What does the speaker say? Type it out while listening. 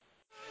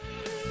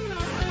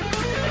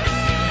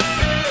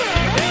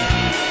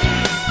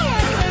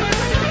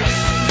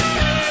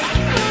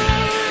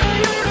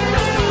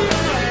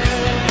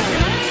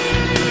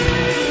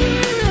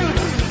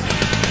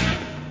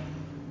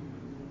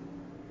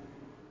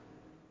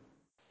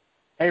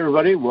Hey,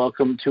 everybody.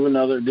 Welcome to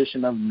another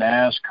edition of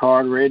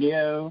NASCAR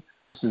Radio.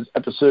 This is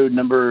episode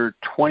number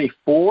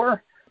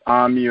 24.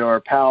 I'm your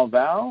pal,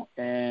 Val,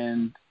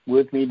 and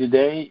with me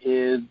today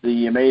is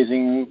the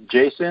amazing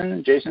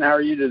Jason. Jason, how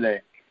are you today?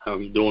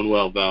 I'm doing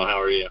well, Val.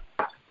 How are you?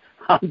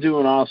 I'm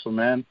doing awesome,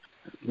 man.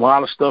 A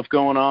lot of stuff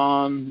going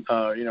on.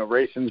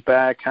 Racing's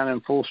back kind of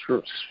in full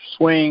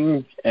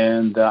swing,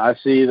 and I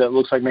see that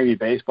looks like maybe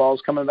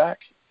baseball's coming back.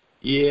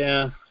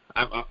 Yeah,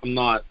 I'm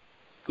not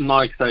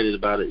excited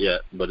about it yet,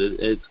 but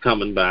it's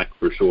coming back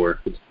for sure.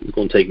 It's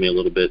going to take me a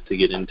little bit to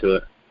get into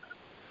it.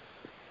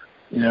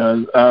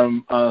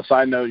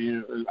 Side note,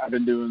 I've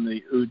been doing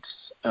the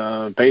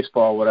Oots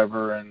baseball,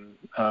 whatever, and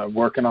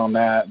working on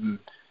that and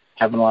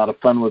having a lot of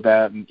fun with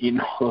that and eating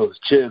all those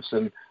chips.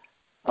 And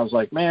I was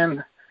like,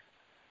 man,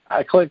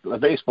 I collected the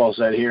baseball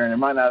set here, and there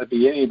might not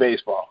be any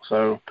baseball.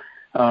 So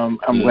I'm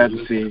glad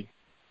to see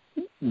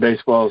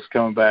baseball is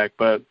coming back.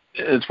 But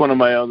it's one of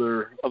my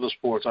other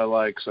sports I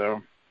like,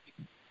 so.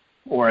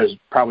 Whereas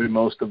probably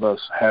most of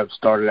us have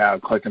started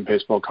out collecting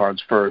baseball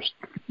cards first,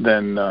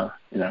 then,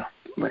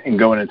 and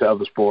going into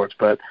other sports.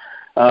 But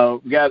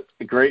we got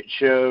a great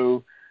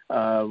show.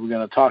 We're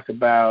going to talk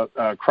about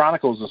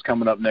Chronicles is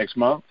coming up next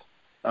month.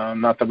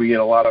 Not that we get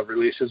a lot of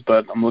releases,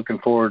 but I'm looking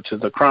forward to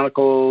the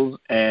Chronicles,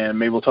 and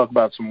maybe we'll talk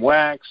about some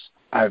wax.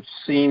 I've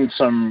seen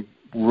some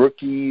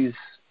rookies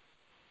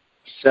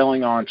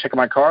selling on Checking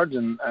My Cards,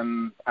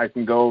 and I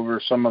can go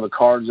over some of the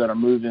cards that are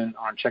moving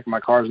on Checking My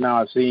Cards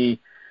now. I see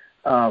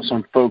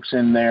some folks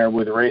in there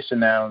with racing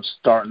now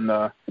starting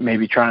to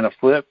maybe trying to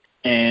flip.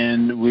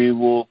 And we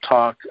will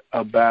talk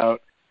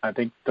about, I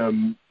think,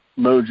 the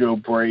Mojo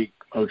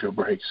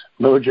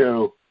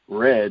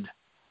Red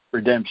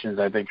redemptions,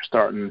 I think, are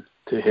starting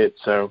to hit.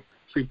 So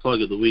free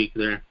plug of the week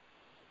there,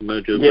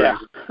 Mojo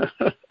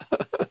Red.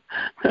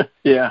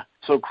 Yeah.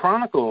 So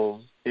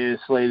Chronicles is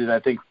slated, I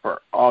think,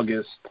 for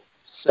August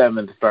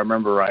 7th, if I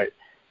remember right.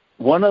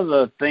 One of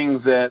the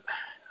things that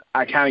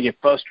I kind of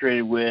get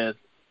frustrated with,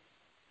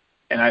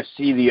 and I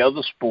see the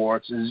other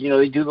sports, is,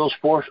 they do those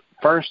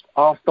first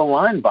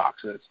off-the-line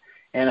boxes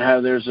and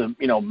how there's a,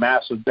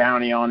 massive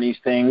bounty on these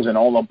things and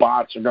all the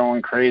bots are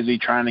going crazy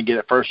trying to get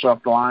it first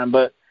off the line.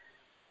 But,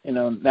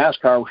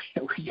 NASCAR,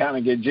 we kind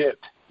of get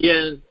gypped.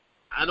 Yeah,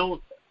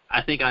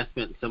 I think I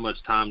spent so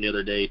much time the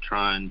other day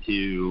trying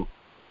to,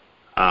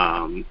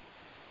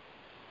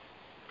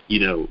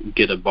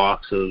 get a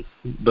box of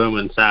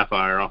Bowman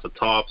Sapphire off the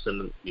tops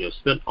and,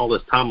 spent all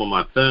this time on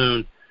my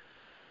phone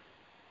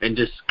and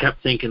just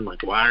kept thinking,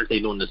 like, why aren't they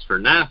doing this for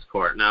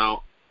NASCAR?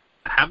 Now,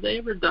 have they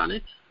ever done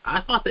it?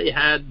 I thought they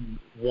had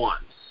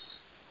once.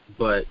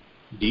 But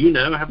do you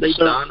know, have they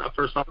done a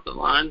first off the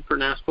line for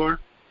NASCAR?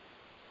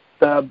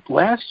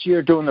 Last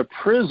year during the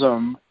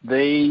Prism,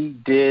 they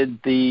did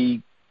the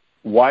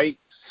white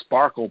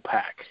sparkle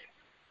pack.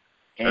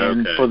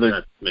 And okay.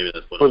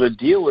 for the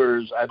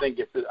dealers, I think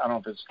I don't know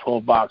if it's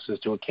 12 boxes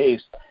to a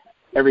case.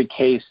 Every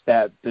case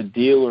that the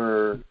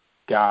dealer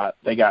got,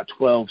 they got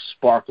 12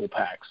 sparkle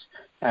packs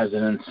as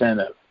an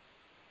incentive.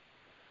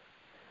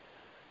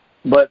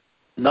 But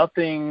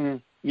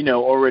nothing,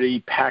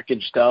 already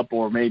packaged up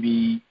or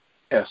maybe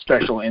a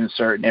special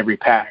insert in every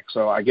pack.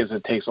 So I guess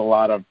it takes a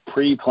lot of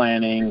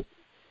pre-planning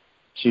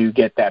to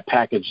get that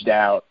packaged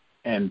out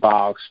and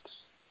boxed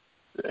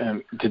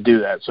and to do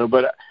that. So,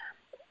 but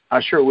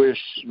I sure wish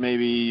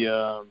maybe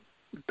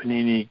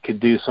Panini could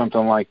do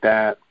something like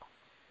that.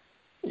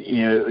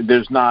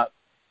 There's not,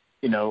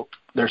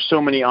 there's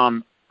so many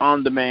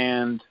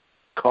on-demand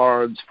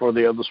cards for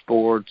the other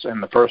sports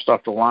and the first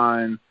off the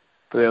line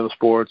for the other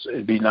sports.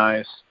 It'd be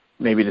nice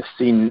maybe to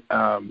see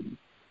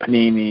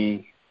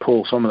Panini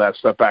pull some of that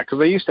stuff back, because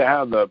they used to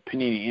have the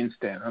Panini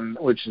Instant,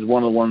 which is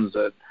one of the ones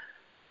that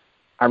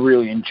I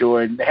really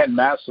enjoyed. They had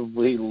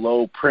massively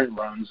low print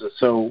runs,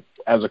 so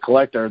as a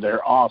collector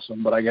they're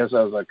awesome, but I guess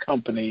as a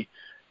company,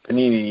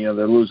 Panini,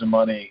 they're losing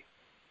money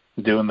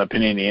doing the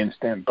Panini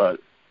Instant. But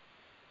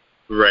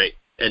right.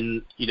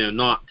 And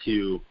not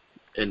to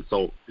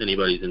insult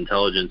anybody's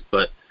intelligence,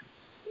 but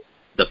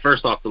the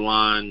first off the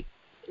line,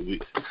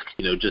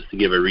 just to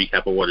give a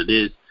recap of what it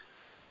is,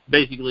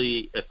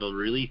 basically if a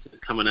release is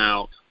coming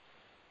out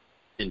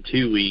in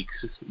 2 weeks,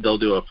 they'll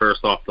do a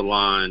first off the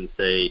line,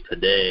 say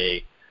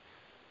today,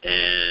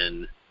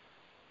 and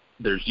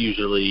there's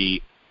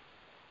usually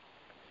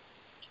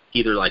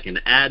either like an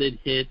added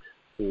hit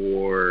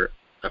or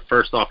a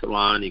first off the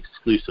line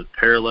exclusive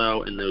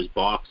parallel in those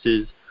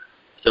boxes.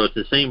 So it's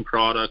the same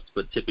product,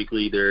 but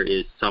typically there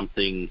is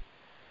something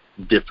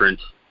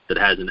different that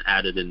has an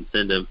added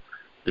incentive.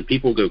 The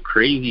people go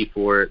crazy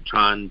for it,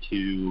 trying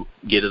to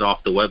get it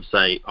off the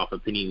website, off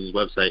of Panini's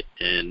website.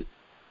 And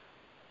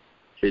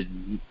as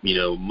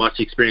much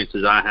experience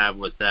as I have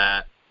with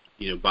that,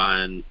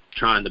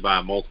 trying to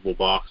buy multiple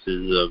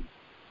boxes of,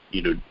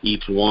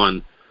 each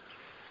one,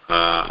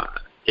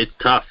 it's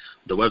tough.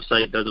 The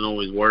website doesn't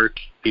always work.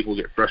 People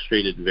get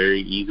frustrated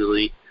very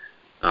easily.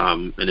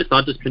 And it's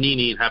not just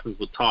Panini. It happens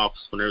with Topps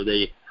whenever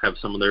they have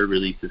some of their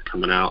releases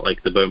coming out,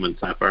 like the Bowman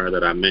Sapphire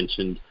that I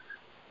mentioned.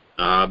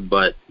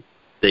 But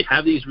they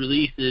have these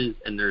releases,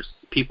 and there's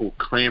people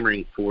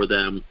clamoring for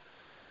them.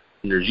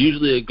 And there's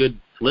usually a good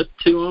flip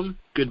to them,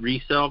 good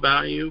resale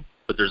value,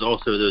 but there's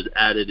also those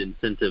added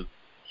incentive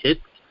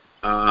hits.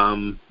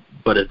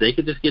 But if they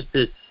could just get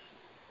this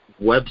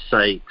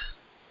website,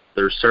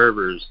 their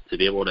servers, to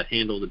be able to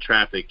handle the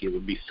traffic, it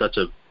would be such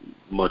a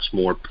much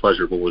more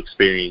pleasurable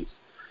experience.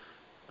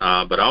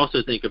 But I also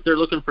think if they're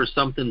looking for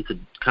something to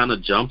kind of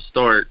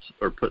jumpstart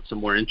or put some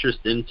more interest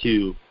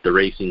into the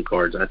racing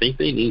cards, I think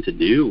they need to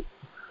do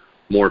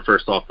more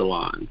first off the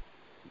line.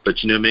 But,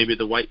 maybe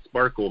the White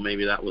Sparkle,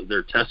 maybe that was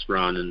their test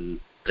run and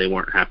they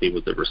weren't happy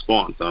with the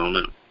response. I don't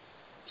know.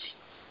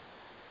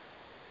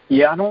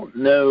 Yeah, I don't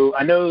know.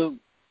 I know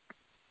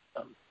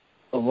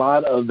a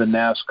lot of the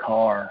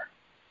NASCAR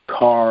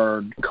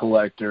card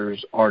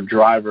collectors are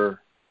driver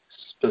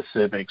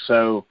specific.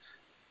 So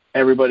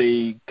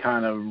everybody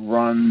kind of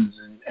runs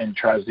and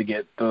tries to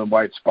get the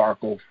White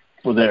Sparkle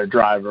for their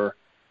driver.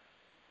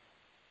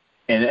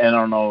 And I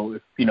don't know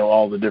if,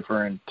 all the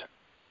different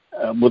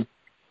with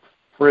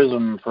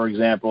Prism, for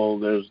example,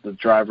 there's the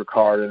driver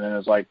card, and then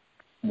there's like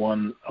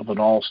one of an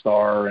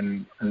all-star,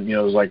 and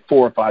there's like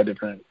 4 or 5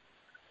 different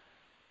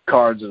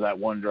cards of that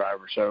one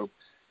driver. So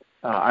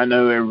I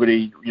know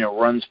everybody,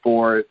 runs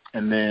for it,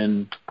 and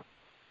then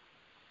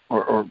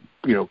or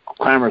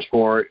clamors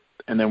for it,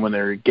 and then when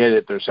they get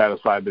it, they're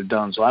satisfied, they're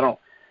done. So I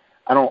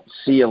don't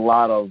see a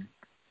lot of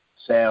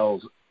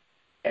sales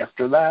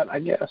after that, I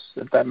guess,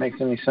 if that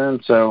makes any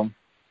sense. So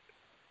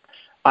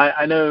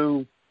I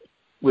know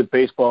with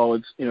baseball,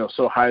 it's,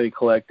 so highly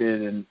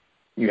collected, and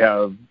you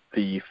have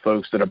the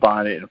folks that are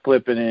buying it and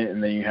flipping it,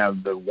 and then you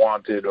have the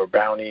wanted or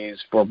bounties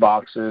for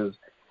boxes,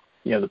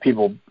 the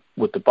people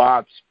with the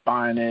bots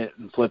buying it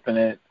and flipping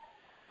it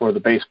for the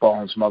baseball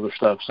and some other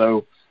stuff.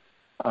 So,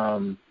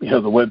 the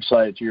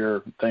website,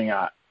 your thing,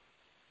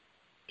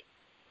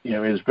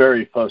 is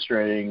very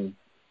frustrating,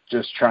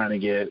 just trying to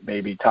get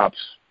maybe Topps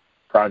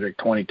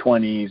Project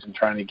 2020s and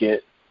trying to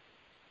get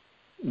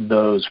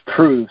those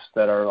proofs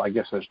that are, I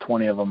guess there's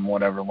 20 of them,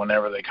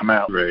 whenever they come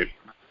out. Right.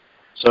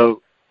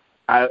 So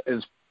as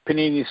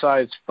Panini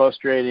site's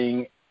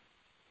frustrating,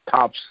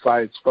 Topps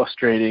site's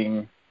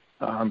frustrating,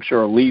 I'm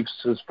sure Leafs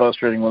is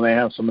frustrating when they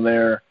have some of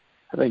their,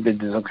 I think they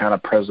did some kind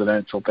of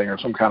presidential thing or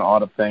some kind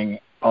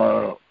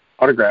of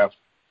autograph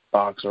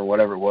box or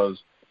whatever it was.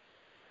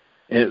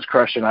 And it was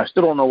crushing. I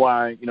still don't know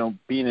why,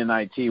 being in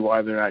IT,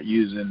 why they're not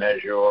using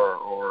Azure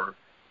or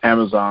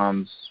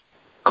Amazon's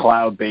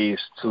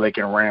cloud-based so they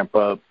can ramp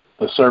up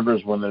the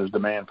servers when there's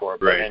demand for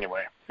it. But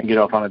anyway, and get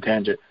off on a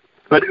tangent.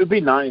 But it would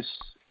be nice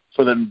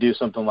for them to do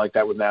something like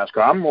that with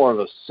NASCAR. I'm more of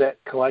a set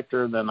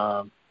collector than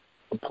a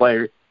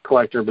player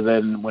collector, but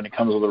then when it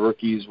comes to the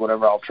rookies,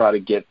 whatever, I'll try to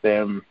get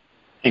them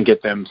and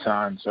get them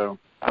signed. So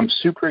I'm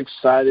super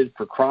excited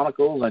for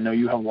Chronicles. I know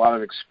you have a lot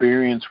of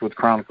experience with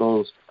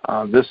Chronicles.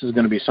 This is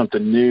going to be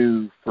something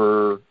new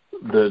for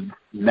the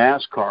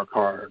NASCAR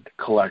card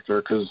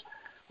collector because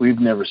we've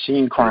never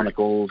seen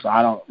Chronicles.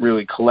 I don't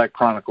really collect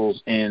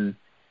Chronicles in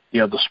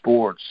the other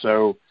sports.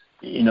 So,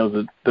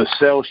 the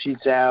sell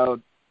sheet's out,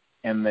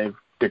 and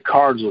the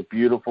cards look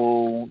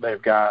beautiful.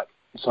 They've got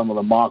some of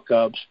the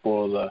mock-ups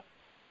for the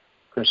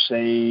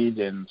Crusade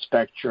and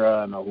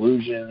Spectra and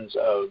Illusions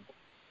of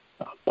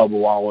Bubba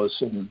Wallace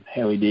and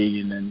Haley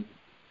Deegan and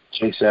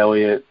Chase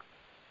Elliott,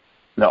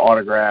 the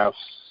autographs.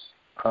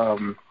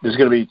 There's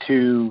going to be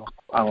 2,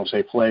 I won't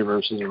say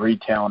flavors, there's a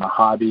retail and a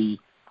hobby.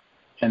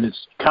 And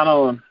it's kind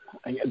of,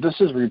 this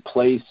is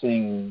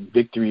replacing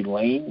Victory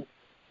Lane.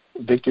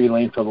 Victory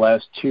Lane for the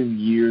last 2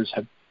 years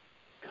have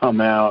come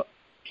out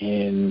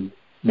in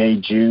May,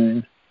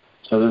 June.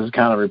 So this is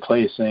kind of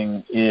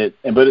replacing it.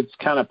 But it's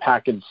kind of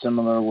packaged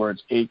similar where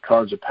it's 8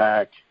 cards a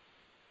pack,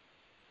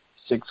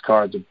 6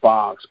 cards a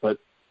box. But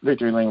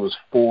Victory Lane was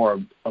 4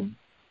 a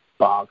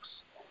box,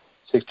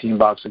 16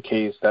 bucks a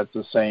case. That's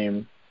the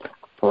same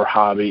for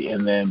hobby.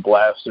 And then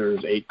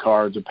Blasters, 8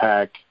 cards a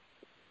pack,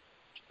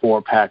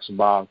 4 packs a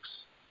box.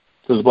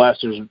 So the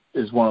Blasters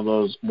is one of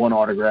those, 1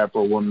 autograph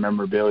or 1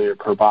 memorabilia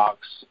per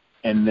box.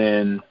 And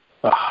then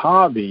the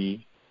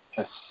hobby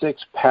has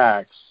 6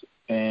 packs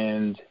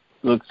and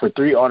look for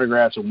 3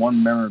 autographs and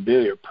 1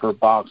 memorabilia per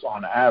box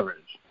on average.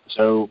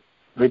 So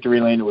Victory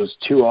Lane was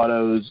 2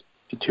 autos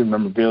and 2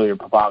 memorabilia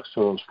per box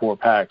for those 4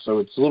 packs. So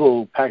its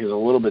little pack is a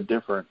little bit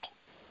different.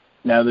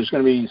 Now there's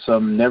going to be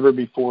some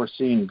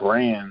never-before-seen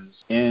brands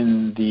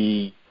in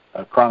the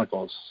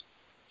Chronicles.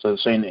 So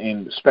saying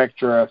in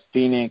Spectra,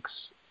 Phoenix,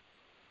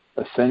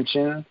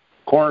 Ascension,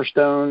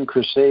 Cornerstone,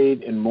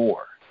 Crusade, and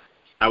more.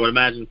 I would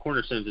imagine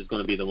Cornerstone is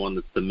going to be the one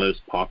that's the most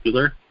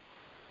popular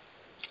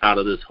out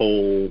of this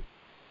whole.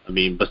 I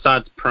mean,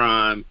 besides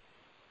Prime,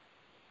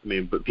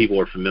 but people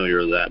are familiar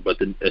with that. But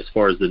as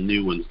far as the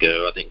new ones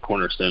go, I think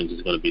Cornerstones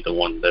is going to be the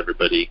one that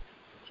everybody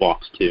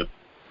flocks to.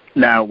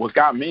 Now, what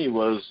got me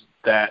was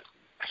that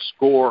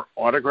Score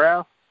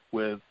autograph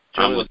with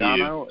Joe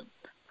Logano.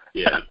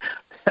 Yeah.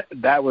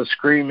 That was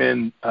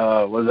screaming,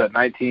 was that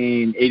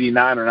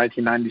 1989 or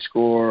 1990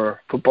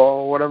 Score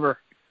football or whatever?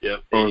 Yeah.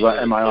 Or was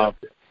that, am I off?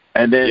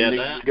 And then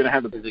you're going to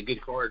have a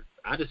good card.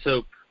 I just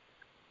hope,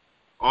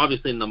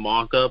 obviously in the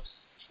mock-ups,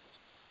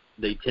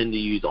 they tend to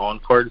use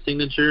on-card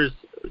signatures,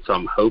 so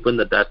I'm hoping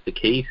that that's the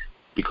case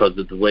because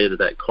of the way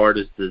that card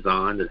is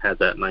designed. It has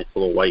that nice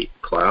little white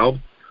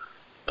cloud,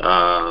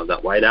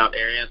 that whiteout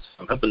area.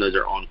 So I'm hoping those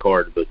are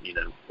on-card, but,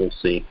 we'll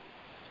see.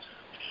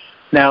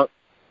 Now,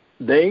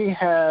 they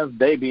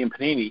being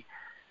Panini,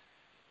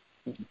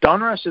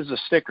 Donruss is a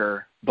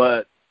sticker,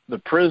 but the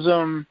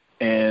Prism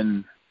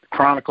and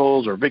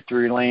Chronicles or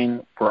Victory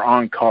Lane were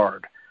on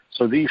card.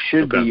 So these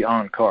should be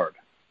on card.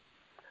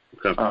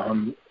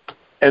 Okay.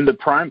 And the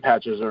Prime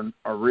patches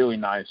are really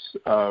nice.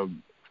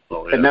 And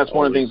that's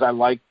one of the things I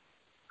like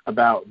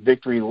about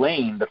Victory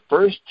Lane. The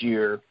first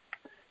year,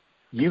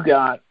 you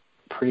got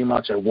pretty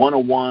much a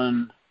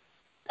 1-1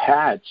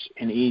 patch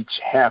in each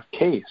half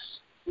case,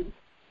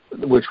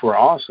 which were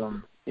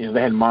awesome.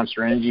 They had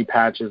Monster Energy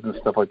patches and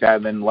stuff like that.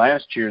 And then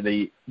last year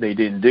they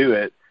didn't do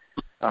it,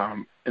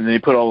 and they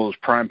put all those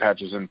Prime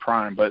patches in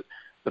Prime. But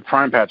the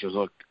Prime patches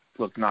look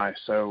nice.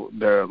 So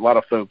a lot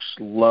of folks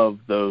love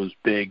those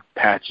big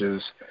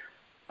patches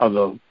of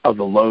the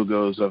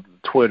logos of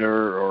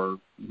Twitter or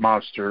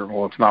Monster.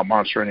 Well, it's not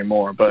Monster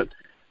anymore, but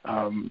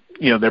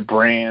their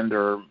brand,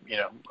 or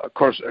of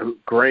course, a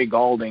Gray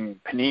Galding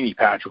Panini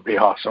patch would be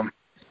awesome.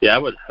 Yeah, I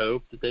would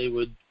hope that they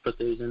would put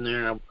those in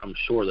there. I'm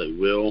sure they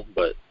will,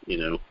 but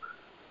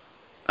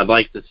I'd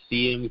like to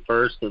see them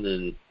first, and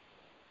then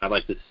I'd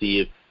like to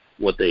see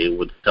what they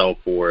would sell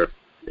for if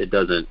it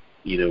doesn't,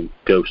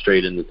 go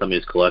straight into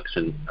somebody's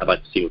collection. I'd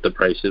like to see what the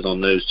price is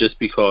on those, just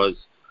because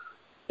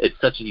it's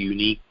such a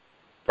unique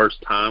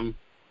first-time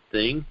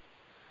thing.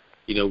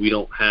 We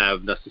don't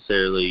have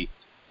necessarily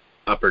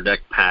upper deck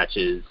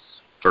patches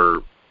for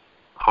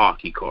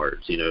hockey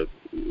cards.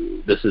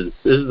 This is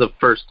the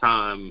first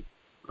time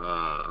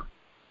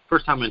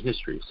in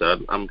history. So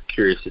I'm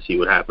curious to see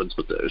what happens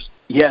with those.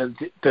 Yeah,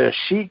 the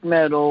sheet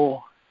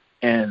metal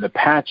and the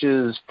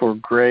patches for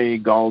Gray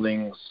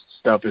Galding's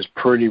stuff is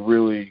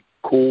really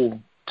cool.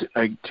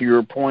 To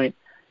your point,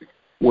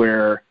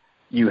 where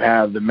you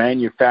have the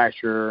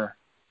manufacturer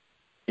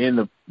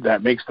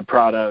that makes the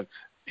product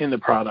in the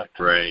product.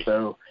 Right.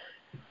 So,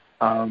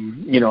 a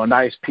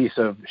nice piece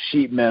of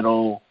sheet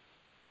metal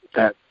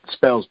that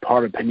spells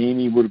part of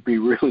Panini would be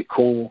really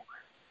cool.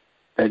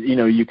 That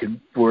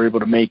were able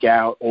to make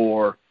out,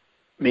 or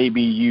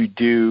maybe you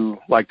do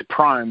like the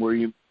Prime, where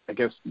you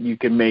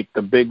can make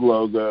the big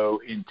logo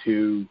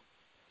into,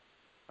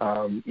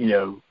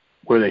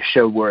 where they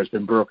showed where it's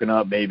been broken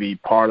up, maybe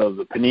part of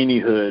the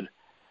Panini hood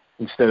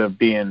instead of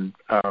being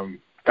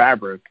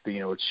fabric.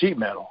 It's sheet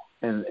metal.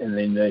 And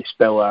then they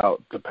spell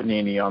out the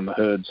Panini on the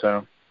hood.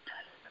 So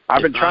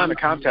I've been trying to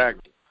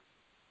contact.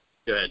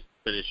 Go ahead,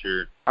 finish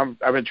your.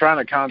 I've been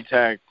trying to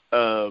contact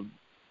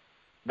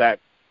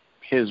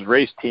his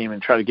race team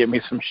and try to get me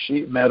some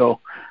sheet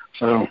metal.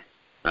 So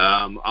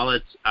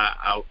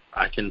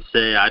I can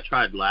say I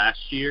tried last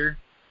year,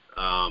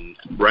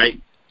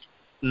 right,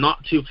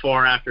 not too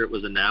far after it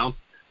was announced.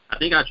 I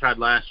think I tried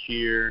last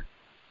year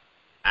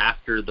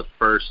after the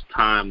first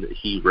time that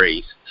he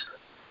raced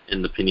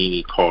in the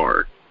Panini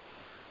car.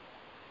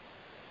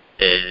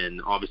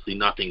 And obviously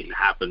nothing had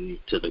happened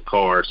to the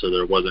car, so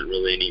there wasn't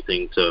really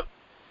anything to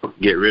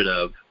get rid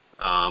of.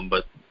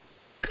 But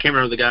I can't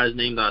remember the guy's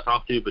name that I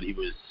talked to, but he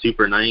was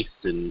super nice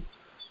and,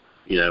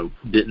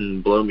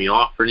 didn't blow me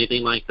off or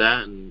anything like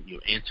that, and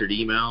answered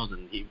emails,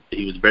 and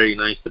he was very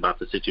nice about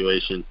the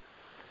situation.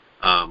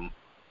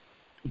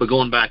 But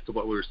going back to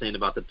what we were saying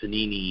about the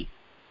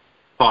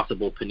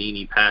possible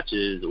Panini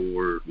patches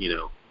or,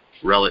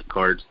 relic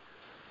cards,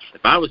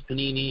 if I was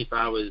Panini, if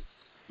I was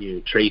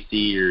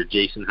Tracy or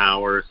Jason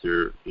Howarth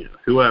or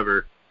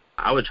whoever,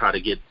 I would try to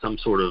get some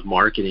sort of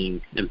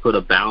marketing and put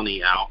a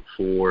bounty out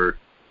for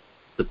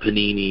the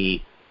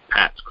Panini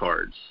patch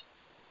cards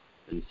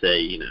and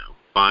say,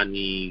 find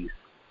these,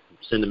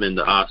 send them in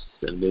to us,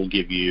 and we'll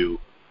give you,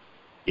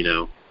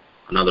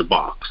 another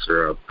box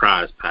or a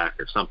prize pack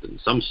or something.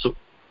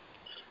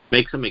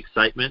 Make some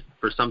excitement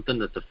for something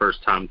that's a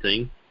first time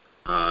thing,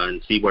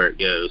 and see where it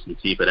goes and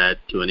see if it adds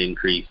to an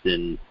increase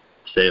in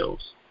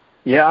sales.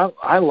 Yeah,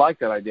 I like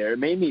that idea. It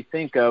made me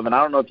think of, and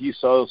I don't know if you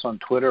saw this on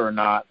Twitter or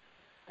not.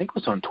 I think it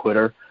was on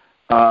Twitter.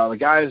 The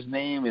guy's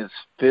name is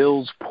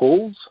Phil's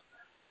Pulls,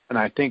 and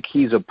I think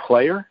he's a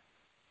player.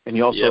 And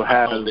he also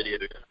has a video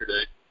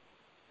yesterday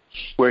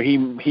where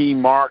he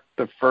marked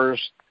the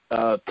first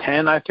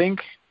 10, I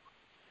think.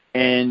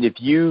 And if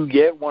you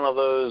get one of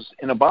those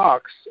in a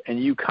box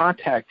and you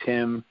contact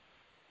him,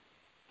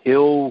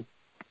 he'll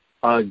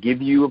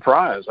give you a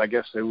prize. I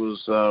guess it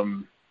was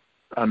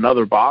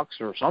another box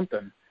or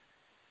something.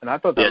 And I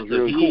thought that was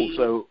really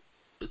cool.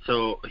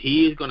 So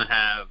he's going to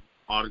have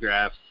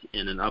autographs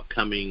in an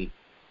upcoming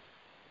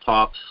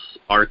Topps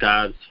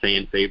Archives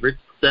fan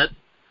favorites set.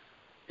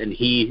 And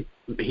he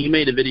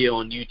made a video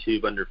on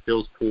YouTube under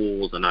Phil's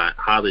Pools, and I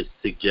highly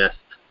suggest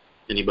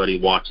anybody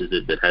watches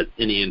it that has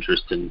any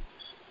interest in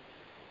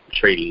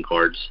trading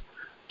cards,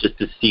 just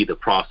to see the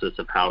process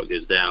of how it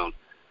goes down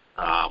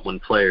when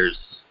players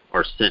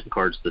are sent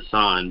cards to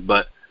sign.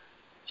 But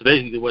so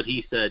basically what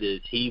he said is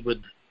he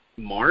would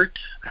mark,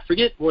 I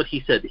forget what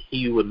he said,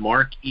 he would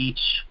mark each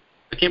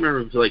I can't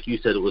remember if, like you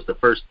said, it was the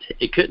first.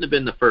 It couldn't have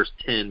been the first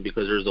 10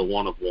 because there's a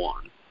 1 of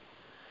 1.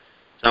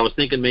 So I was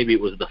thinking maybe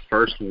it was the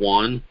first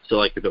 1. So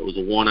like if it was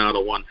a 1 out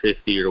of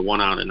 150 or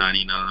 1 out of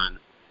 99,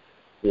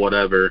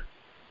 whatever,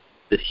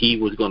 that he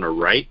was going to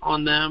write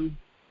on them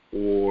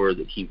or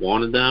that he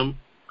wanted them.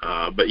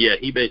 But yeah,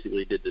 he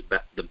basically did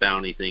the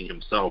bounty thing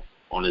himself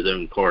on his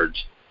own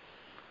cards.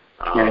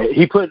 Yeah,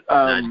 he put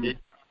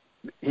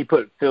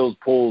Phil's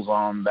pulls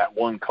on that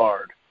one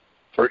card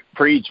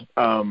for each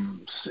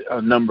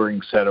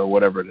numbering set or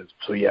whatever it is.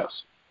 So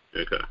yes.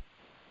 Okay.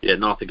 Yeah,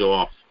 not to go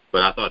off,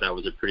 but I thought that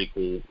was a pretty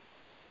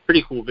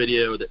cool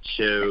video that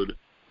showed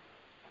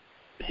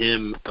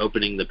him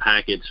opening the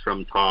package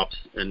from Topps,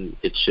 and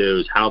it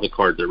shows how the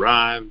cards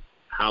arrive,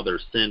 how they're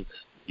sent,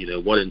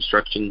 what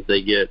instructions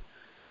they get.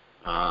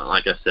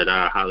 Like I said,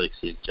 I highly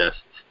suggest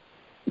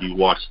you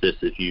watch this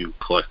if you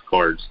collect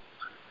cards.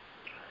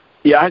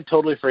 Yeah, I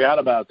totally forgot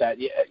about that.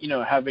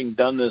 Yeah, having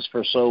done this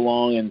for so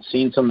long and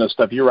seen some of the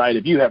stuff, you're right.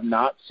 If you have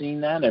not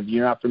seen that, if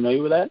you're not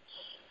familiar with that,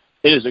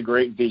 it is a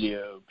great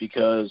video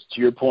because,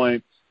 to your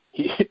point,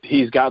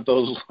 he's got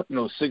those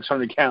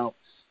 600 count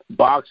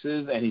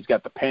boxes and he's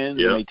got the pens.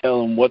 Yep. And they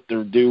tell him what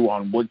they're due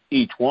on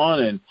each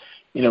one, and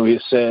he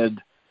said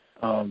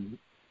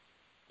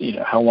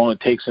how long it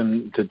takes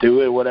him to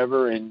do it,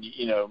 whatever, and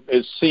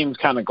it seems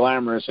kind of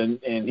glamorous, and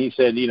he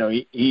said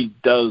he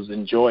does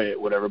enjoy it,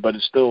 whatever, but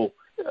it's still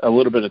a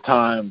little bit of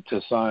time to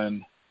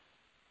sign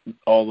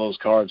all those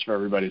cards for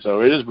everybody.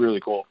 So it is really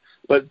cool.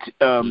 But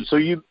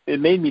it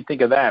made me think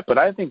of that. But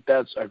I think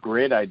that's a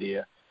great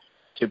idea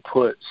to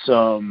put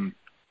some.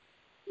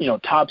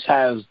 Topps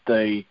has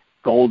the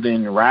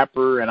golden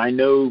wrapper, and I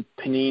know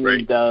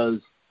Panini does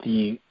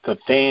the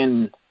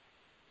fan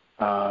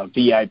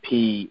VIP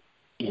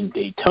in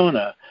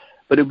Daytona.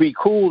 But it'd be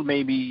cool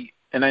maybe.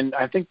 And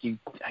I think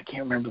I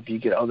can't remember if you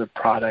get other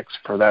products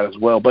for that as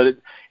well. But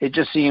it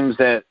just seems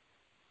that.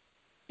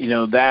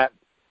 That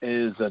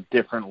is a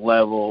different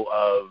level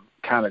of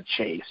kind of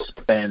chase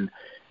than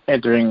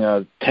entering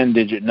a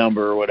 10-digit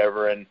number or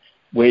whatever and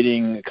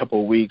waiting a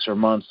couple of weeks or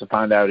months to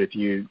find out if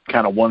you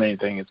kind of won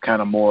anything. It's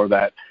kind of more of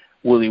that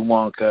Willy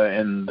Wonka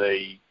and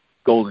the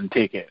golden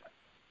ticket.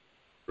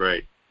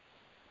 Right.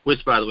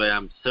 Which, by the way,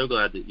 I'm so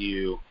glad that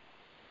you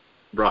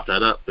brought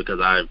that up because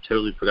I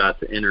totally forgot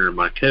to enter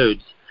my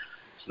codes.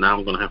 So now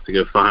I'm going to have to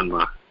go find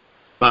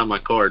my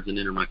cards and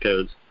enter my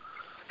codes.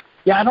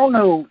 Yeah, I don't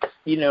know,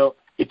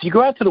 if you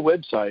go out to the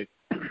website,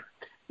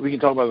 we can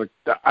talk about it.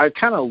 I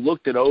kind of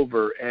looked it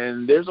over,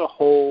 and there's a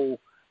whole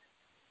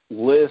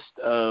list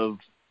of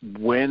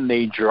when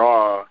they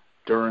draw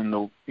during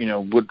the,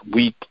 what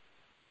week.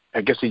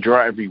 I guess they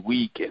draw every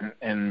week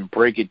and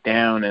break it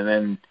down, and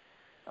then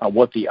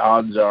what the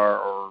odds are,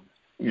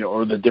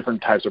 or the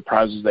different types of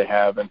prizes they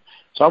have. And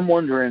so I'm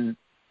wondering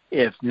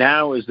if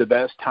now is the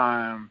best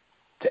time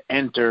to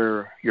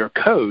enter your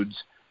codes.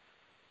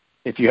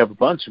 If you have a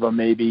bunch of them,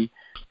 maybe.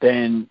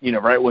 Then,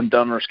 right when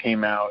Dunmers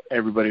came out,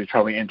 everybody was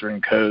probably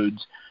entering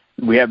codes.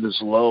 We have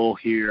this lull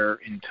here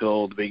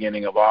until the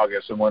beginning of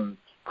August. And when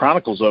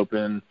Chronicles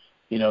open,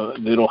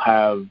 it'll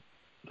have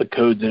the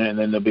codes in it, and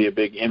then there'll be a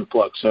big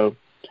influx. So,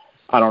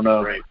 I don't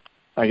know. Right.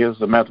 I guess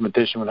the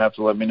mathematician would have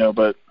to let me know.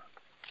 But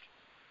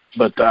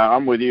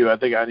I'm with you. I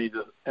think I need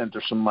to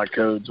enter some of my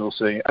codes. We'll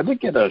see. I did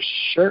get a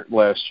shirt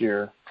last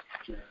year,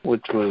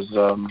 which was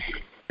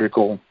pretty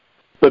cool.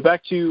 But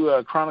back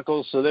to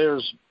Chronicles. So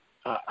there's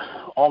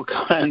all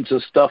kinds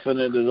of stuff in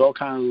it. There's all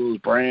kinds of those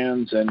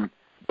brands and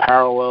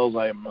parallels,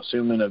 I'm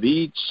assuming, of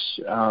each.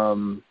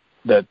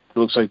 That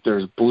looks like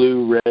there's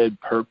blue, red,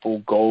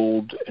 purple,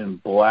 gold,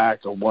 and black,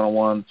 a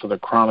 101 for the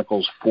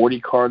Chronicles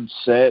 40-card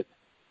set.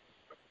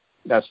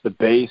 That's the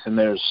base, and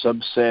there's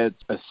subsets,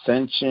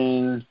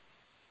 Ascension,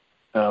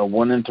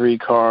 1 in 3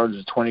 cards,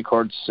 a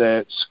 20-card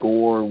set,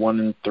 Score, 1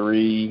 in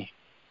 3,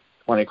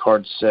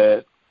 20-card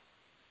set,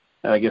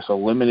 and I guess a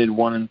limited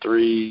 1 in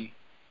 3,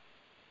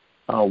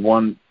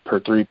 1 per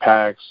 3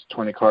 packs,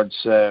 20-card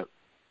set.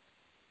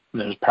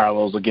 And there's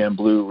parallels again,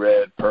 blue,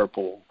 red,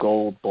 purple,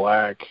 gold,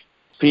 black.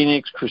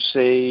 Phoenix,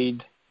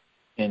 Crusade,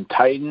 and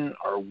Titan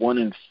are 1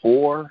 in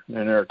 4, and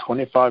there are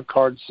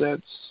 25-card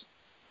sets.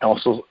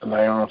 Also, I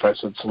don't know if I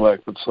said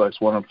select, but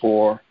select's 1 in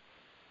 4.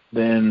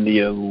 Then the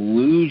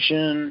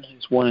Illusion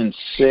is 1 in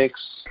 6.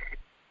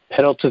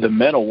 Pedal to the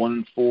Metal, 1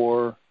 in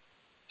 4.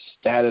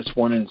 Status,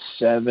 1 in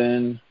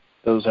 7.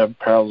 Those have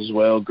parallels as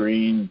well: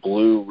 green,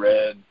 blue,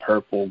 red,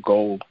 purple,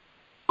 gold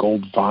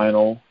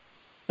vinyl,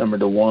 number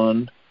to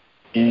 1.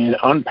 And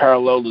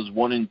Unparalleled is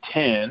 1 in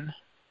 10.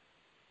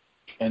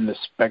 And the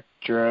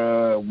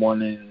Spectra,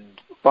 1 in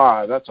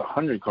 5. That's a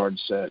 100-card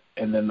set.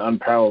 And then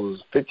Unparalleled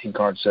is a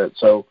 15-card set.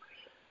 So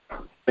I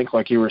think,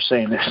 like you were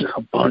saying, there's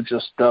a bunch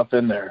of stuff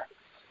in there.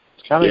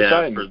 It's kind of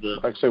exciting.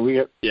 Like I said,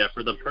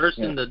 for the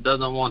person that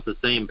doesn't want the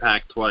same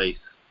pack twice,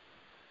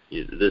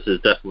 this is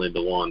definitely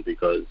the one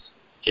because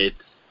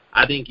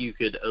I think you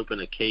could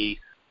open a case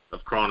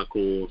of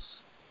Chronicles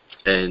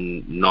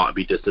and not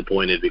be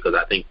disappointed because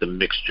I think the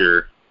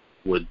mixture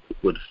would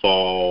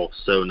fall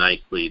so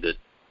nicely that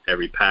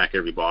every pack,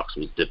 every box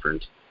was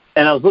different.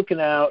 And I was looking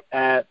out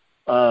at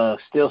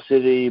Steel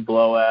City,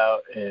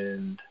 Blowout,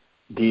 and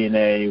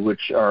DNA,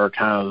 which are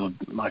kind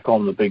of, I call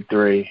them the big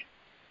three.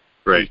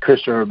 Right.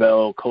 Christopher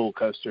Bell, Cole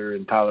Custer,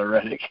 and Tyler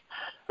Reddick.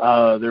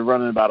 They're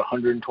running about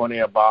 120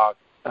 a box.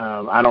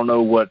 I don't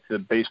know what the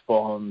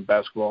baseball and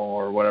basketball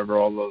or whatever,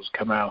 all those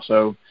come out.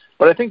 So,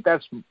 but I think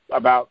that's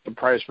about the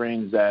price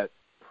range that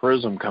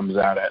Prism comes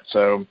out at.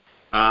 So,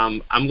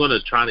 I'm going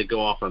to try to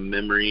go off of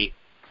memory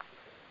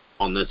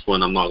on this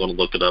one. I'm not going to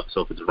look it up,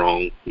 so if it's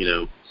wrong,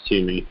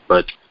 sue me.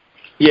 But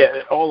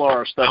yeah, all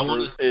our stuff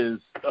is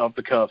off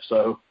the cuff.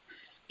 So,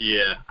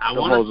 yeah,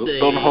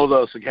 don't hold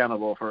us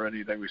accountable for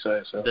anything we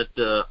say. So that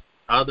the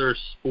other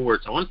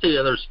sports, I want to say the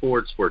other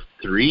sports were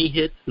 3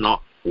 hits,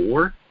 not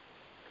 4.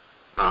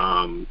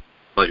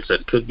 Like I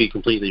said, could be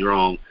completely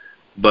wrong,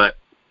 but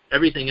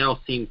everything else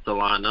seems to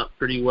line up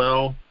pretty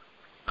well.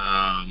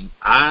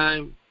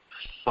 I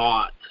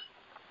thought,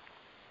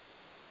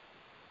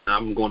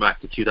 I'm going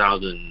back to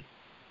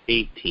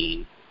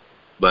 2018,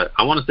 but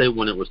I want to say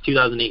when it was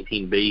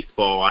 2018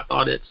 baseball, I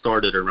thought it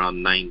started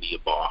around 90 a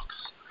box.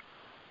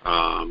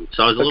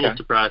 So I was a little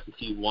surprised to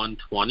see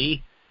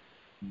 120,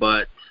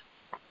 but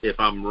if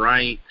I'm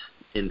right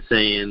in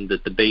saying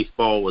that the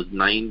baseball was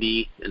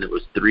 90 and it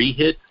was 3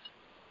 hits,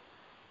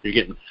 you're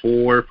getting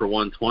 4 for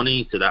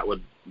 120, so that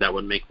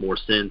would make more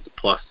sense.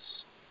 Plus,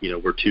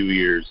 we're 2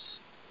 years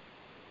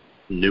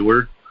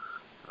newer,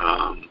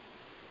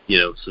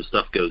 so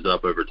stuff goes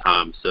up over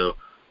time. So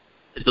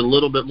it's a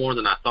little bit more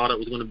than I thought it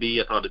was going to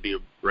be. I thought it'd be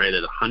right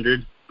at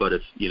 100, but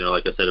if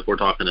like I said, if we're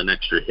talking an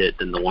extra hit,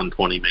 then the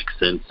 120 makes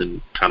sense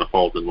and kind of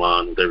falls in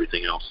line with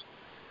everything else.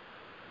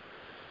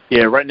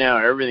 Yeah, right now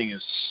everything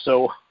is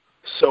so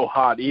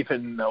hot.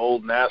 Even the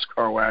old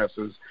NASCAR wax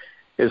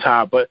is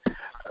hot. But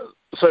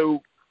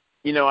so,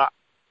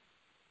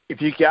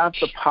 if you got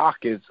the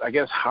pockets, I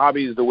guess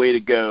hobby is the way to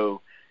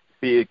go,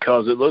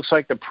 because it looks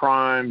like the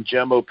Prime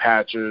Jumbo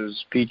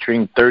patches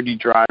featuring 30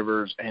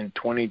 drivers and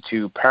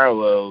 22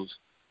 parallels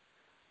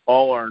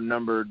all are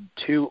numbered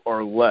 2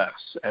 or less,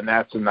 and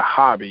that's in the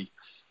hobby.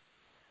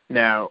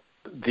 Now,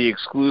 the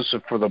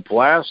exclusive for the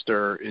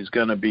Blaster is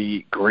going to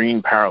be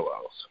green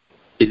parallels.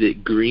 Is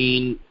it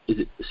green?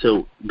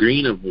 So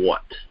green of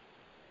what?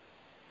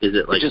 Is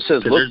it like? It just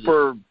says look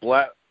for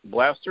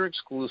Blaster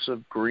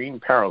exclusive green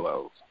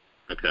parallels.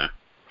 Okay.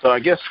 So I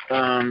guess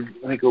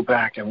let me go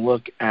back and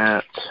look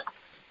at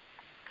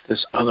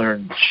this other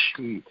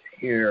sheet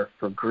here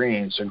for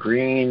green. So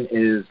green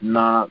is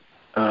not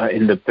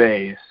in the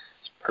base.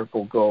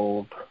 Purple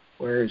gold.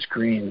 Where is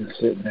green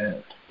sitting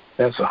at?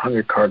 That's a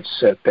 100-card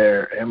set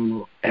there.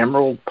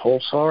 Emerald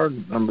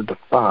Pulsar, number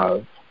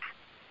 5.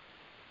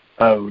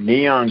 Oh,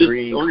 neon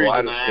green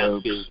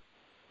kaleidoscopes.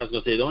 I was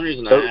going to say, the only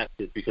reason I asked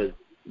is because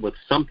with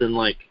something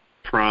like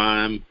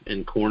Prime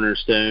and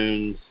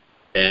Cornerstones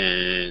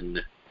and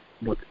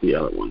what's the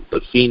other one?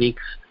 The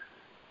Phoenix.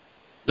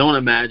 Don't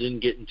imagine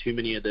getting too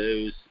many of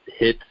those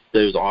hits,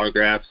 those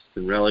autographs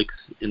and relics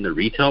in the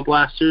retail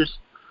blasters.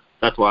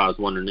 That's why I was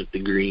wondering if the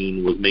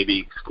green was maybe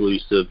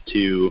exclusive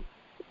to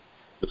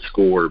the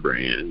Score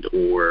brand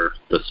or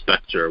the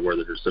Spectra, where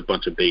there's a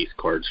bunch of base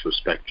cards for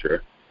Spectra.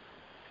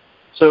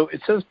 So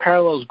it says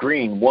Parallels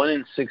Green, 1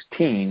 in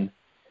 16,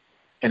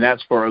 and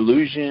that's for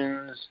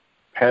Illusions,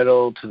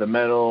 Pedal to the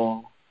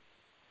Metal,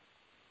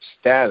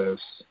 Status.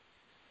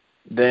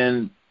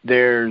 Then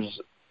there's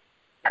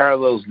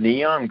Parallels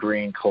Neon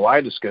Green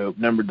Kaleidoscope,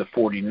 numbered to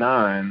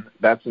 49.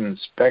 That's in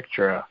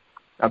Spectra.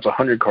 That's a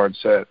 100-card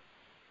set.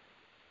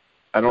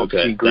 I don't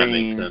see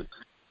green. That makes sense.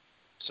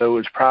 So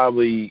it's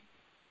probably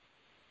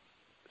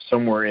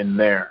somewhere in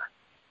there.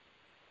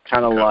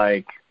 Kind of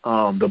like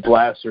the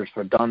blasters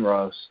for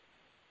Donruss.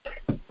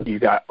 You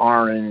got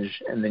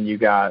orange, and then you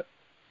got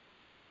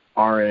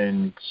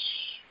orange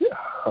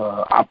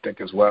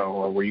optic as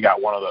well, where you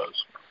got one of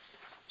those.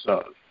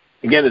 So,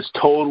 again, it's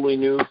totally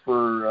new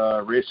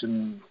for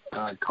racing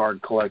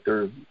card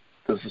collectors.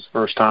 This is the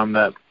first time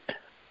that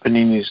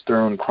Panini's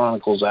thrown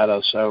Chronicles at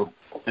us, so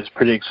it's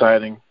pretty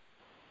exciting.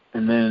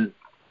 And then,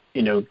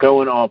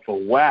 going off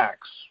of wax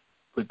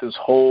with this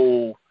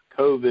whole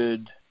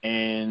COVID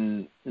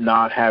and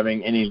not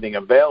having anything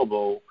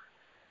available,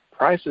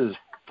 prices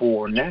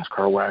for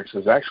NASCAR wax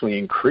has actually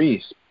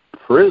increased.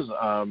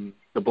 The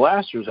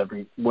blasters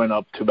went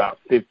up to about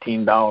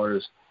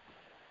 $15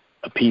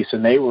 a piece,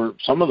 and they were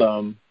some of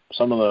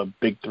the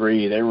big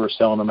three, they were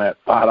selling them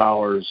at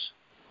 $5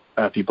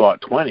 if you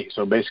bought 20.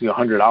 So basically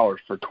 $100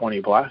 for 20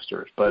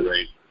 blasters. But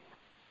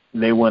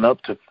they went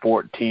up to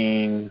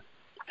 $14,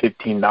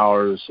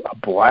 $15 a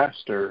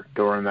blaster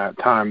during that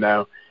time.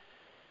 Now,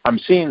 I'm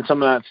seeing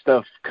some of that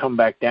stuff come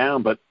back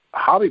down, but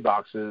hobby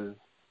boxes,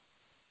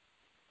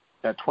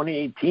 that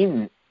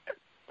 2018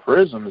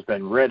 Prism has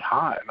been red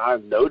hot, and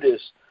I've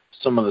noticed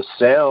some of the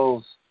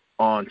sales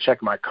on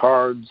Check My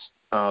Cards.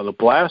 The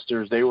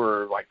blasters, they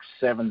were like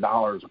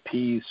 $7 a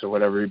piece or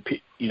whatever.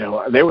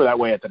 They were that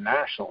way at the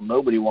National.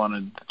 Nobody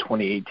wanted the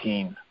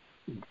 2018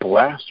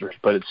 blasters,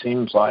 but it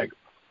seems like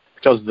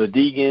because of the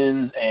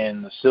Deegan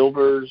and the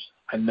silvers,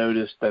 I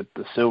noticed that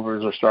the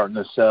silvers are starting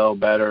to sell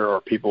better,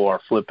 or people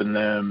are flipping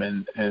them,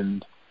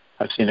 and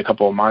I've seen a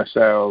couple of my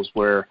sales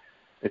where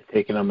they've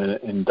taken them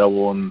and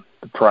doubling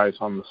the price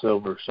on the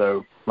silver.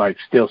 So, like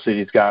Steel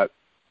City's got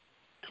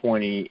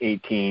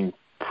 2018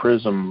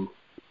 Prism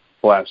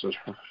blasters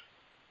for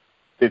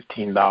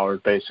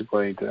 $15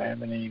 basically. Do they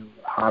have any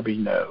hobby?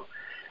 No.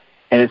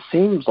 And it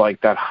seems like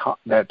that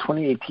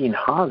 2018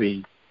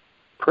 hobby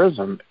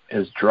Prism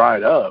is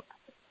dried up.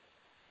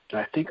 And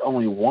I think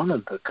only one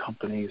of the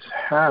companies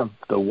have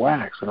the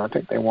wax, and I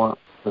think they want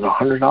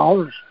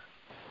 $100.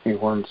 Give me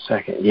 1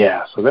 second.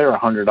 Yeah, so they're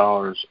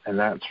 $100, and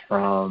that's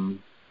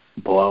from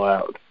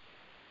Blowout.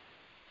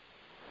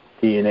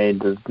 DNA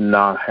does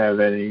not have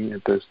any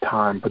at this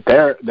time, but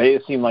they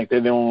seem like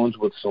they're the only ones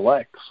with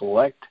Select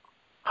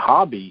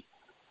Hobby.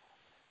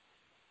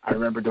 I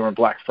remember during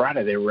Black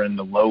Friday they were in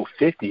the low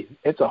 50s.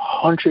 It's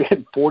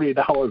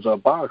 $140 a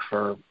box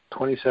for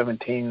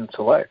 2017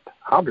 Select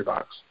Hobby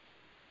box.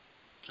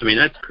 I mean,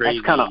 that's crazy.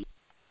 That's kinda,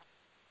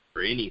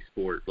 for any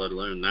sport, let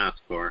alone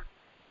NASCAR.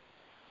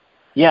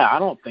 Yeah, I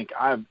don't think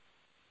I've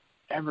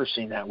ever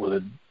seen that with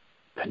a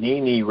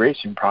Panini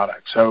racing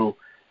product. So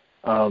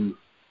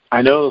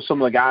I know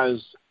some of the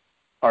guys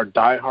are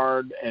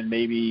diehard, and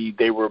maybe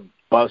they were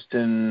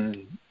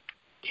busting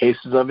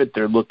cases of it.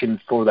 They're looking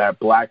for that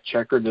black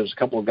checkered. There's a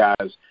couple of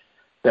guys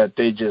that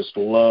they just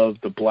love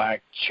the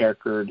black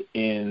checkered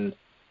in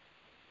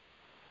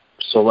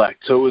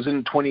Select. So it was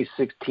in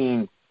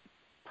 2016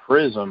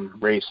 Prism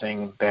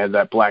Racing. They had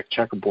that black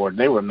checkerboard.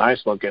 They were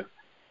nice looking,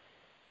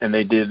 and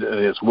they did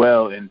as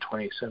well in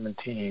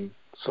 2017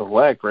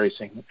 Select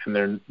Racing,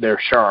 and they're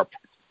sharp.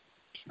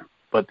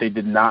 But they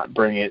did not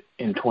bring it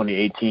in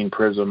 2018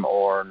 Prism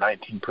or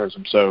 19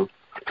 Prism. So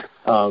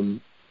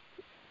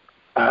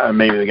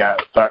maybe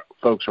the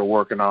folks are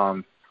working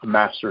on a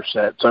master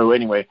set. So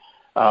anyway,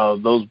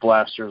 those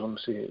blasters, let me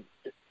see.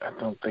 I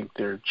don't think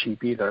they're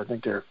cheap either. I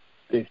think they're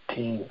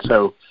 $15.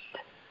 So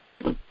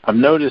I've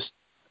noticed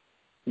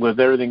with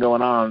everything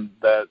going on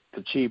that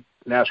the cheap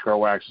NASCAR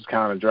wax is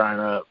kind of drying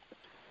up.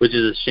 Which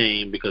is a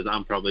shame, because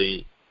I'm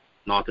probably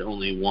not the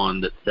only one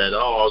that said,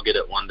 I'll get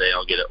it one day,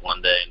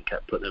 and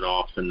kept putting it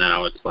off, and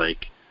now it's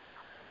like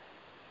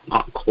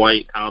not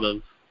quite out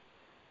of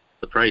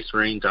the price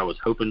range I was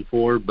hoping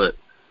for, but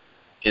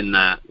in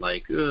that,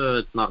 like,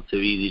 it's not so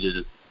easy to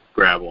just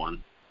grab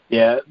one.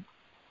 Yeah,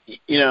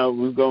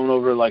 we've gone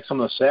over like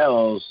some of the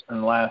sales in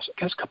the last,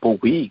 I guess, couple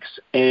of weeks,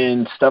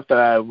 and stuff that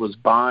I was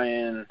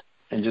buying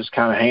and just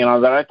kind of hanging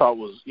on that I thought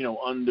was,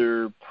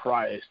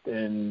 underpriced,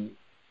 and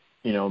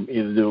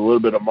either do a little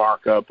bit of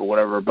markup or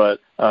whatever. But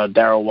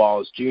Darrell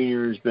Wallace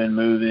Jr. has been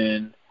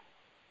moving,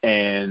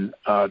 and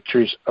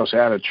Teresa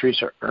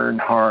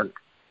Earnhardt.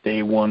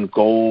 They won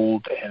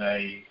gold and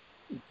a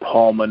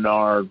Paul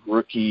Menard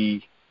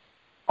rookie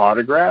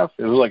autograph.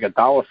 It was like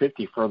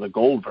 $1.50 for the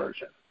gold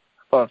version.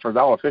 I thought for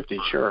 $1.50,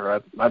 sure.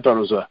 I thought it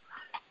was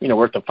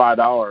worth the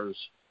 $5.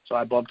 So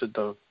I bumped it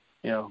to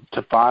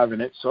 $5,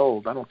 and it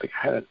sold. I don't think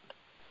I had it.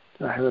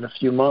 Did I have it a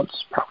few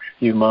months? Probably a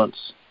few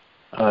months.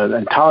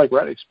 And Tyler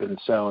Reddick's been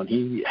selling.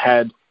 He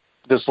had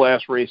this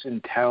last race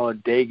in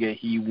Talladega.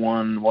 He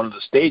won one of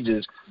the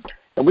stages,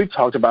 and we've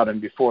talked about him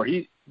before.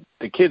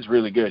 The kid's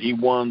really good. He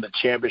won the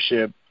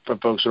championship, for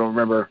folks who don't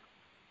remember,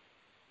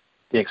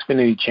 the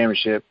Xfinity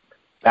Championship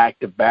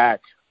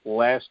back-to-back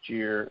last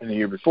year and the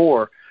year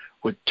before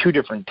with two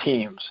different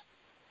teams.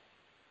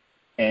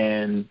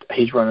 And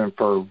he's running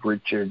for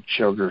Richard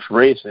Childress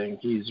Racing.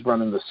 He's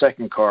running the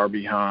second car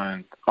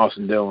behind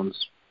Austin Dillon's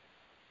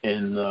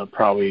in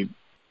probably,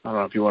 I don't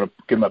know if you want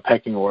to give him a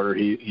pecking order.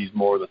 He's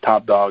more the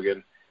top dog,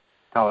 and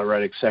Tyler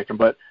Reddick second.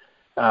 But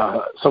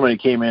somebody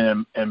came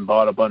in and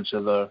bought a bunch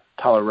of the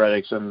Tyler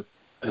Reddicks and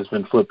has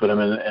been flipping them,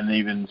 and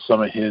even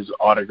some of his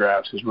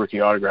autographs, his rookie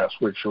autographs,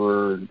 which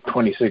were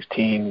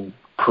 2016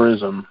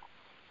 Prism.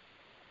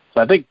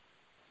 So I think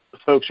the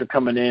folks are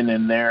coming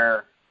in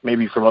there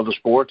maybe from other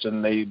sports,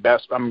 and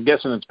I'm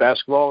guessing it's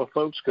basketball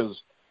folks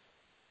because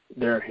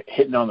they're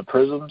hitting on the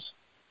Prisms.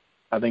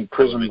 I think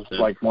Prism is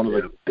like one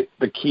of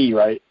the key,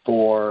 right,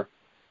 for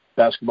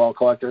basketball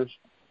collectors.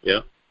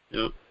 Yeah.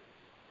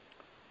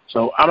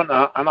 So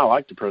I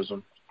like the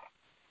Prism.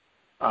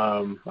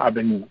 I've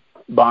been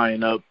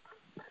buying up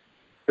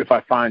if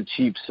I find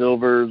cheap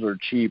silvers or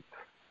cheap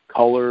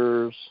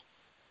colors,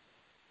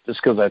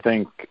 just because I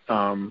think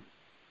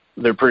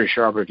they're pretty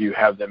sharp if you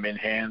have them in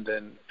hand.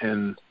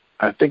 And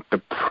I think the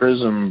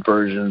Prism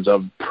versions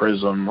of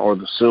Prism or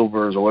the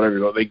silvers or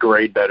whatever, they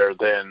grade better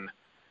than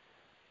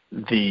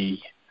the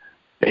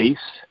base.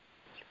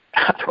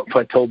 I don't know if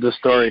I told this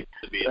story.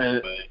 It seems to be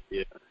that way,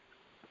 yeah.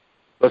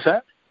 What's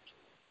that?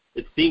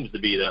 It seems to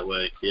be that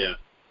way, yeah.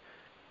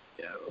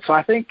 So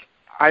I think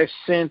I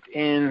sent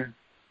in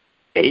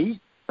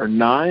 8 or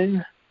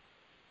 9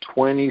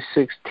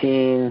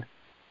 2016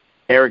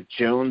 Eric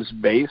Jones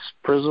base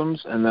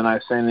Prisms, and then I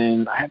sent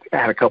in, I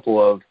had a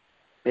couple of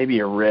maybe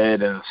a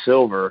red and a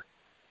silver.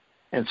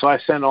 And so I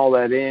sent all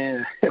that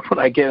in. When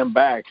I get them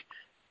back,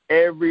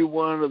 every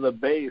one of the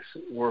base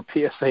were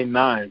PSA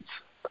 9s.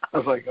 I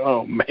was like,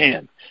 oh,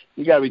 man,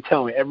 you got to be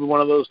telling me every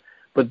one of those.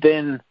 But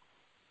then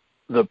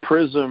the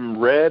Prism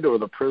red or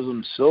the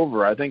Prism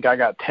silver, I think I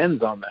got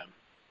 10s on them.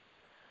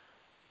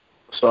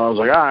 So I was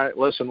like, all right,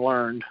 lesson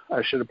learned.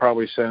 I should have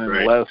probably sent in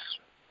Right. less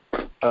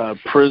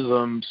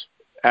prisms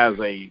as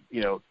a,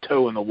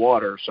 toe in the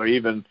water. So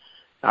even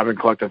I've been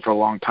collecting for a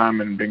long time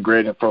and been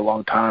grading for a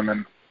long time,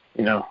 and,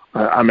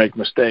 I make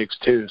mistakes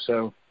too.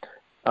 So,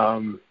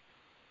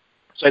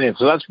 anyway,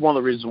 so that's one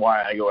of the reasons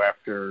why I go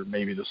after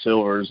maybe the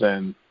silvers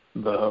and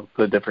the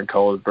different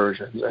colored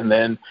versions. And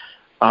then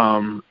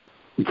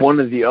one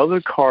of the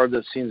other cards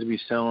that seems to be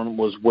selling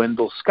was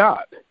Wendell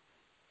Scott.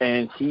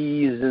 And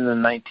he's in the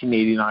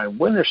 1989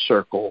 Winner's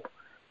Circle.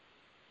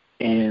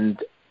 And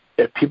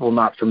if people are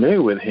not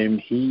familiar with him,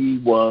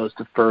 he was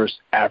the first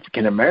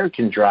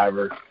African-American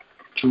driver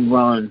to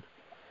run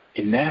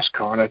in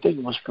NASCAR. And I think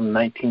it was from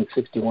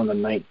 1961 to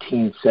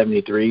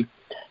 1973.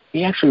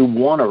 He actually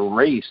won a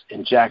race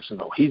in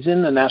Jacksonville. He's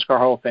in the NASCAR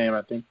Hall of Fame.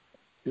 I think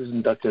he was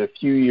inducted a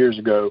few years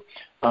ago.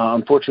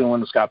 Unfortunately,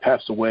 when Scott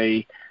passed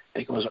away, I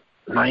think it was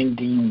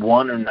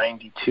 91 or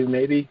 92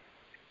 maybe.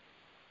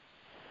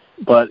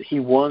 But he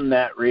won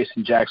that race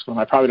in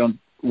Jacksonville. I probably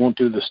won't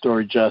do the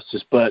story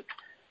justice, but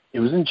it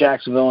was in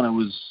Jacksonville, and it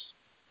was,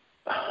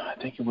 I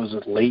think it was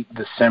late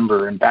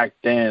December. And back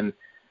then,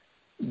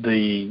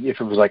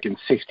 if it was like in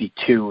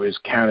 62, is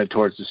counted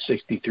towards the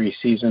 63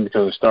 season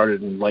because it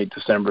started in late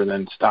December and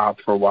then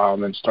stopped for a while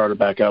and then started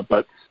back up.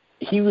 But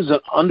he was an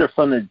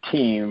underfunded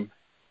team,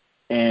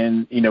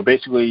 and,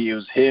 basically it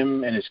was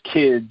him and his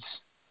kids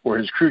were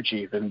his crew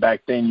chief. And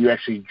back then you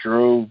actually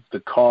drove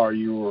the car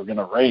you were going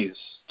to race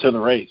to the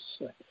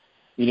race.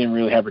 You didn't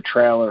really have a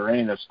trailer or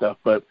any of that stuff,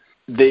 but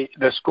the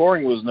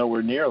scoring was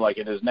nowhere near like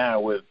it is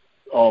now with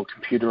all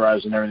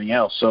computerized and everything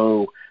else.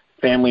 So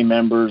family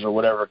members or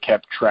whatever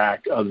kept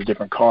track of the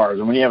different cars.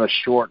 And when you have a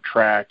short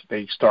track,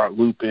 they start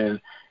looping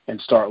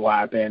and start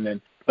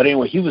lapping. But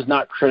anyway, he was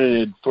not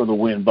credited for the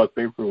win. Buck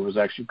Baker was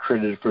actually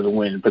credited for the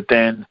win. But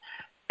then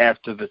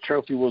after the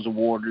trophy was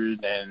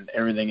awarded and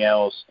everything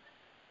else,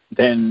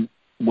 then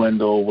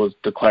Wendell was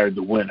declared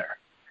the winner.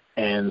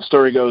 And the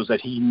story goes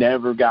that he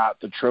never got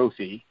the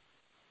trophy.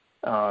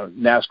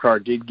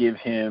 NASCAR did give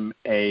him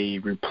a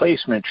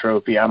replacement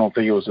trophy. I don't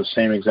think it was the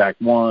same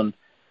exact one.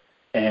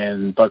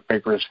 And Buck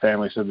Baker's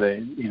family said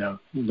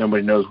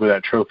nobody knows where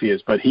that trophy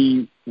is. But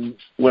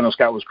Wendell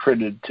Scott was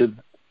credited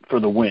for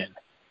the win.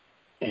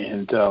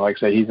 And like I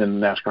said, he's in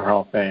the NASCAR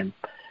Hall of Fame.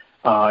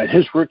 And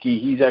his rookie,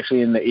 he's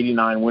actually in the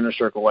 89 Winner's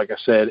Circle, like I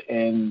said,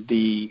 and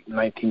the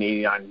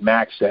 1989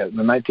 Max set.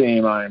 The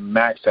 1989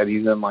 Max set,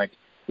 he's in like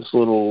this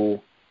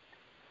little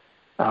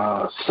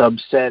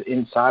subset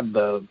inside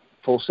the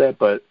full set.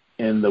 But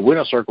in the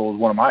Winner's Circle,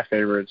 one of my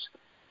favorites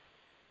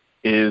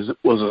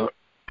was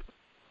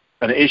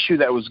an issue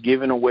that was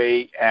given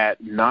away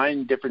at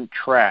 9 different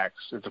tracks.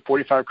 It's a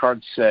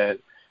 45-card set,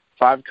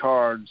 5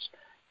 cards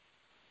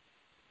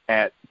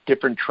at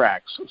different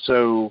tracks.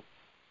 So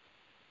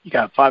you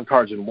got 5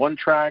 cards in one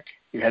track,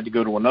 you had to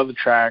go to another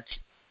track,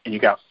 and you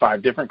got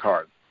 5 different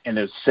cards. And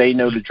there's Say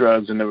No to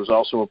Drugs, and there was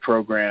also a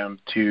program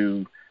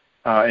to,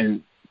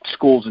 in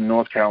schools in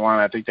North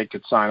Carolina, I think they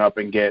could sign up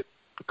and get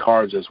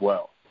cards as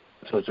well.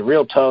 So it's a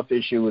real tough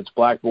issue. It's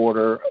black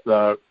border,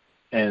 so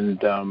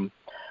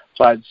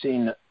I'd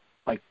seen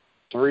like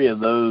 3 of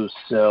those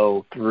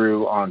sell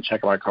through on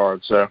Check My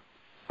Cards. So,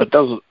 but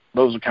those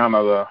are kind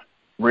of the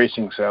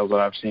racing sales that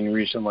I've seen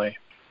recently.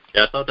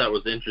 Yeah, I thought that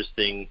was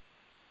interesting.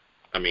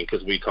 I mean,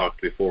 because we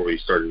talked before we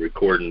started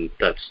recording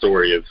that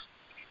story of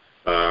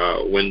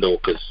Wendell,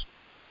 because,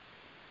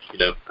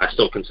 I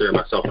still consider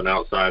myself an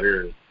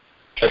outsider, and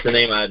that's a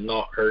name I had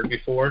not heard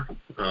before.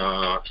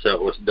 So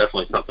it was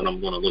definitely something I'm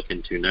going to look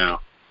into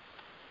now.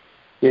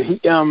 Yeah,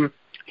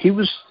 he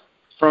was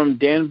from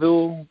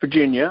Danville,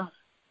 Virginia,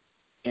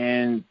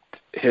 and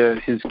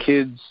his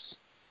kids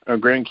or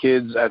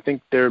grandkids, I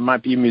think there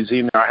might be a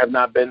museum there. I have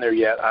not been there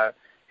yet.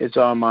 It's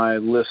on my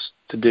list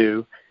to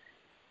do.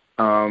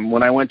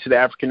 When I went to the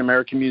African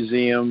American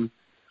Museum,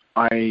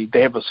 they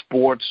have a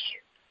sports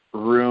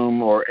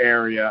room or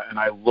area, and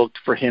I looked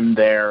for him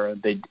there.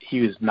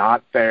 He was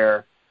not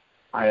there.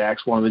 I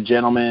asked one of the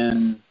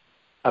gentlemen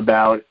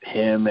about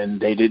him, and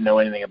they didn't know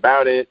anything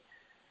about it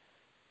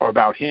or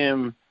about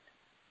him.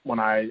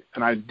 I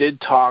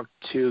did talk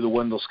to the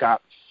Wendell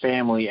Scott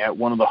family at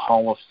one of the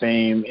Hall of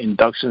Fame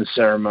induction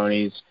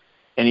ceremonies,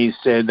 and he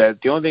said that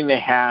the only thing they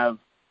have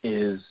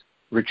is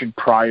Richard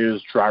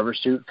Pryor's driver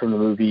suit from the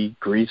movie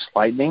Grease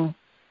Lightning.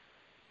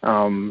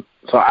 I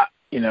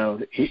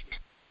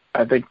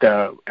think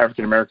the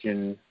African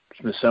American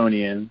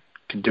Smithsonian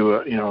could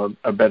do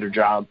a better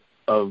job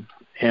of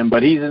him,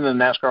 but he's in the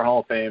NASCAR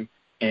Hall of Fame.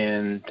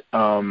 And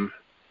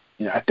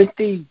I think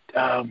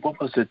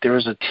what was it? There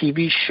was a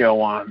TV show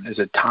on. Is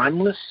it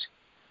Timeless?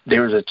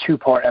 There was a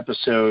 2-part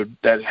episode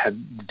that had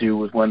to do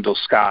with Wendell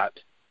Scott,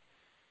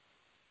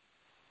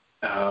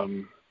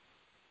 and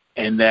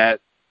that.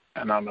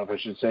 And I don't know if I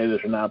should say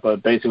this or not,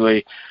 but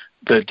basically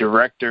the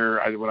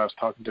director, when I was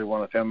talking to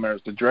one of the family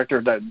members, the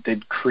director that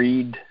did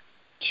Creed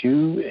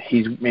 2,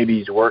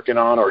 he's working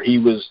on, or he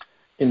was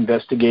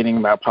investigating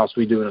about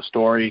possibly doing a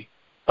story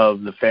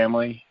of the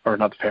family, or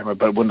not the family,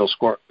 but Wendell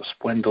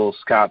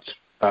Scott's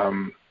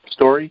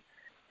story.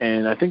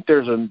 And I think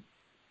there's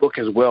book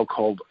as well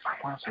called,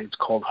 I want to say it's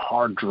called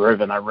Hard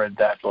Driven. I read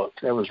that book.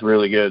 That was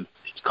really good.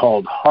 It's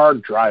called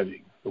Hard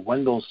Driving, the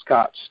Wendell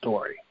Scott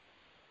story.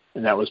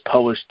 And that was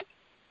published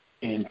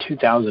in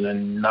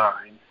 2009.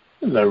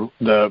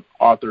 The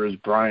author is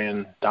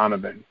Brian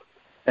Donovan.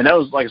 And that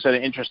was, like I said,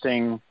 an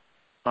interesting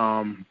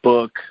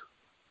book.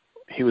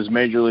 He was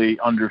majorly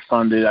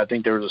underfunded. I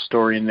think there was a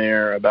story in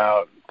there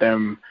about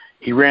them.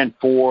 He ran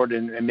Ford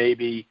and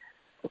maybe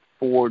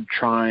Ford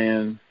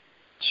trying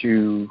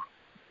to,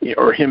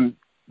 or him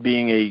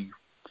being a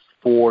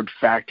Ford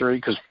factory,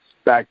 because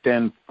back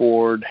then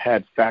Ford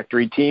had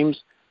factory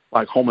teams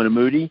like Holman and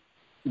Moody.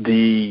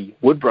 The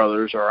Wood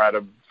brothers are out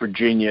of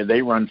Virginia.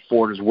 They run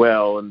Ford as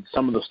well. And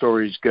some of the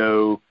stories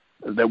go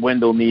that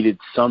Wendell needed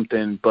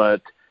something,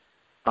 but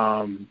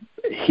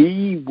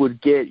he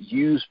would get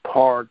used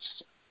parts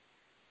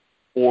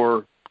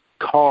or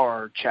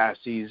car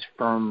chassis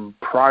from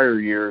prior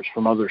years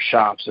from other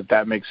shops, if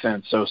that makes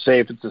sense. So say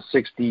if it's a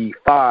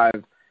 65,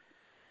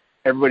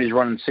 everybody's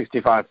running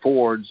 65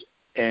 Fords,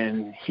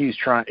 and he's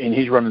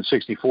running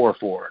 64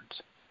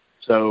 Fords.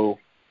 So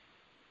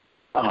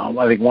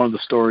I think one of the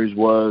stories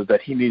was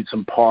that he needed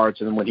some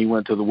parts, and then when he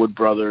went to the Wood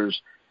Brothers,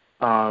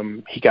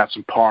 he got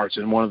some parts,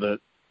 and one of the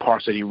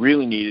parts that he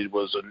really needed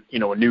was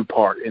a new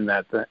part in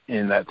that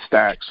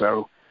stack.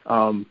 So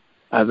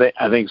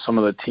I think some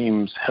of the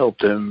teams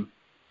helped him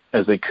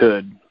as they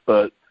could,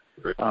 but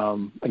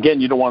again,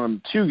 you don't want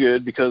them too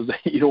good because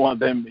you don't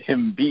want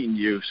him beating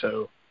you.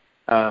 So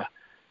as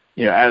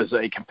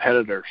a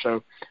competitor.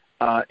 So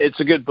it's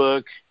a good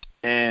book,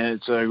 and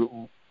it's a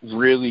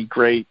really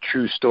great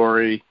true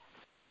story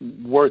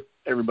worth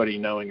everybody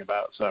knowing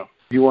about. So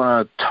if you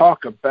want to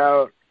talk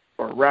about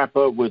or wrap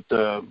up with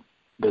the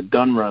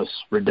Donruss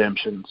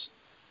redemptions.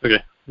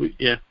 Okay. We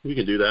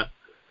can do that.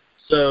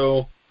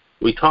 So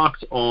we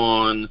talked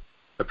on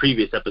a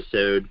previous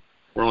episode.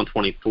 We're on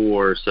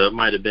 24, so it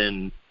might have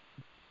been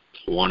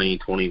 20,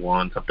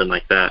 21, something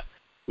like that.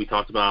 We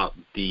talked about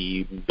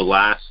the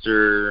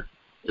Blaster.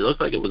 It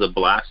looked like it was a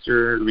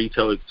Blaster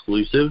retail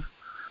exclusive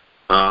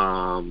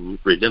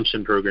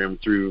redemption program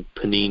through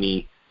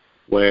Panini,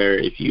 where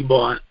if you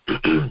bought,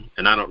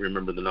 and I don't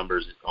remember the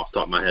numbers off the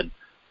top of my head,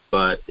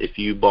 but if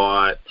you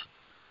bought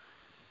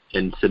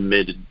and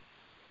submitted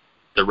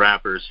the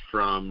wrappers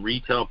from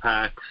retail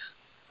packs,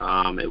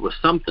 it was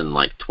something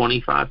like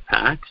 25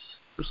 packs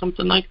or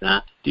something like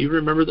that. Do you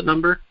remember the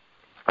number?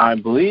 I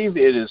believe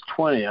it is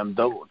 20. I'm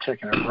double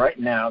checking it right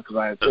now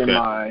because it's in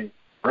my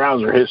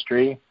browser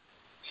history.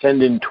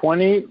 Send in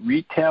 20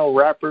 retail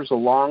wrappers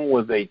along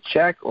with a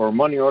check or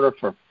money order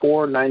for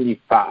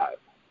 $4.95.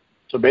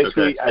 So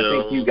basically, I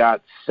think you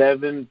got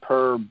 7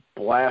 per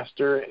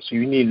blaster. So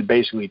you needed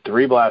basically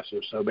 3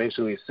 blasters. So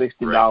basically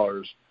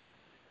 $60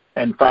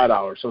 and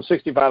 $5. So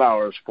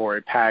 $65 for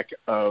a pack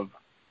of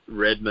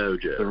Red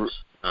Mojos.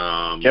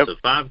 So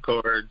 5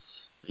 cards,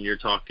 and you're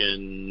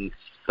talking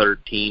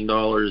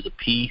 $13 a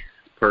piece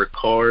per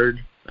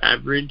card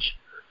average.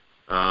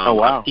 Oh,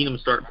 wow. I've seen them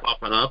start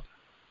popping up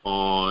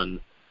on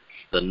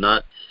the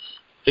Nuts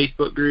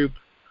Facebook group,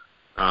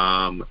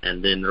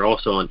 and then they're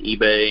also on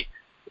eBay.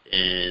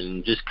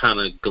 And just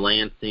kind of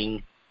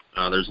glancing,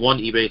 there's one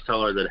eBay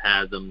seller that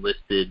has them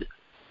listed.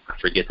 I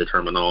forget the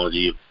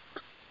terminology.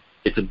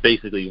 It's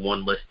basically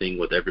one listing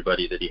with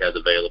everybody that he has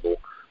available.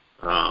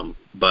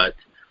 But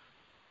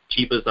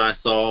cheapest I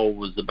saw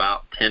was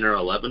about $10 or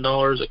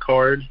 $11 a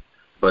card.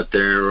 But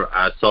there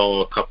I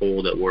saw a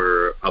couple that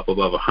were up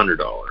above $100.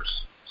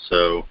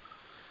 So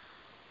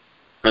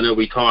I know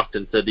we talked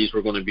and said these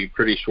were going to be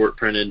pretty short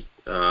printed.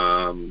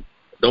 Don't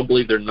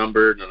believe they're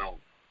numbered, and I don't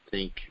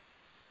think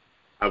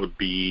I would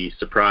be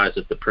surprised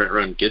if the print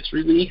run gets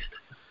released.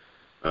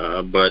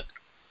 But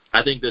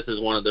I think this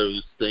is one of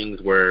those things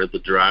where the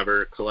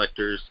driver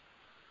collectors,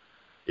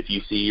 if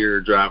you see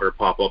your driver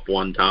pop up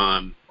one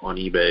time on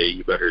eBay,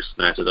 you better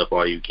snatch it up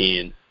while you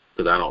can,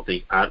 because I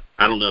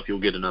don't know if you'll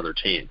get another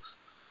chance.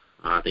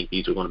 I think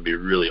these are going to be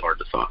really hard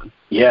to find.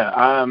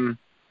 Yeah,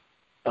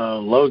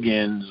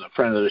 Logan's a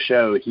friend of the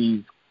show.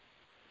 He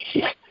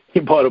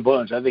bought a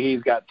bunch. I think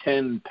he's got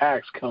 10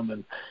 packs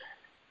coming,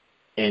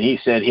 and he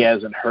said he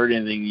hasn't heard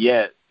anything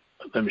yet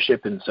of them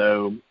shipping.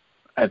 So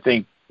I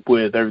think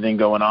with everything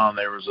going on,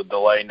 there was a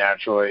delay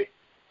naturally.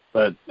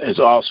 But it's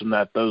awesome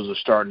that those are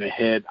starting to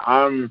hit.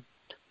 I'm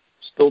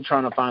still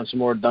trying to find some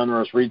more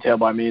Donruss retail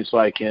by me so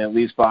I can at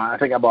least buy. I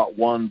think I bought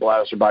 1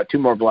 blaster, buy 2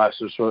 more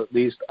blasters, so at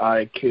least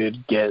I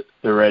could get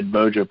the Red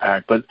Mojo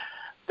pack. But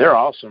they're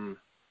awesome.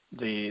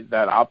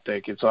 That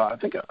optic, I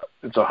think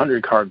it's a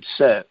 100-card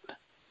set.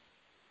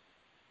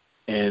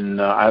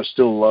 And I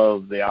still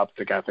love the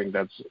optic. I think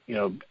that's,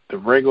 the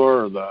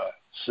regular or the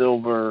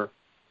silver.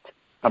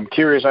 I'm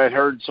curious. I had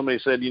heard somebody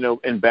said,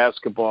 in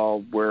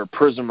basketball where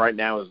Prism right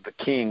now is the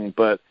king,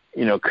 but,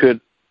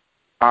 could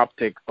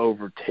optic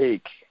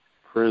overtake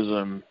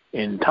Prism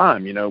in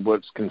time?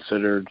 What's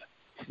considered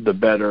the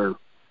better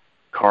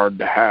card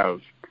to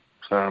have.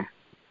 So.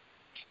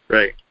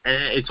 Right.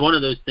 And it's one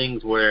of those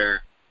things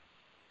where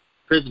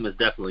Prism is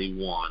definitely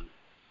one,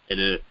 and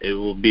it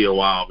will be a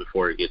while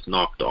before it gets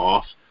knocked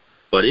off.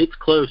 But it's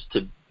close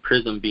to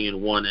Prism being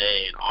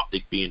 1A and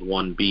Optic being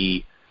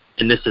 1B,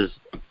 and this is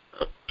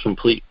a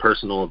complete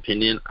personal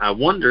opinion, I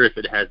wonder if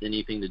it has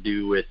anything to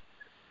do with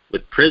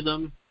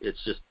Prism.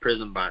 It's just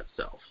Prism by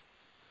itself.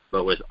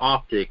 But with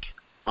Optic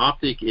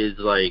is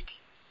like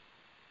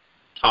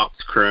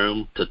Topps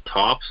Chrome to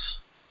Topps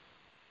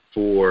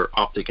for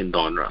Optic and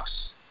Donruss.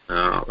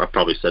 I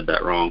probably said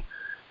that wrong.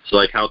 So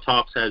like how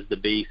Topps has the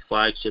base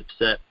flagship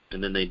set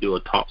and then they do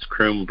a Topps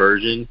Chrome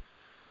version,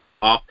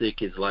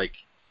 Optic is like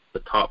the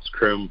Topps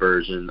Chrome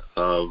version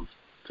of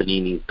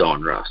Panini's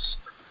Donruss.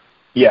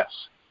 Yes.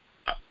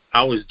 I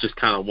always just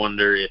kind of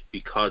wonder if,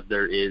 because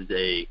there is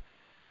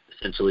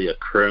essentially a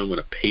Chrome and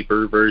a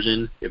paper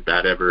version, if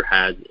that ever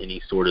has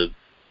any sort of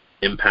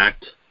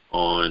impact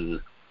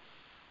on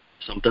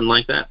something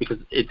like that, because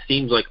it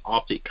seems like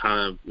Optic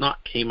kind of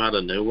not came out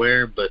of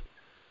nowhere, but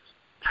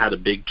had a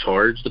big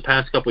charge the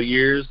past couple of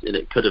years, and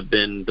it could have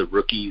been the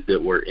rookies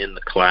that were in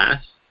the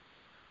class.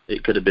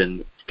 It could have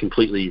been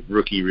completely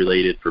rookie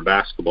related for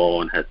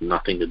basketball and has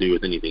nothing to do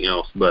with anything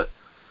else. But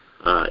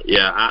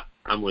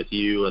I'm with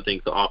you. I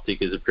think the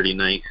Optic is a pretty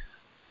nice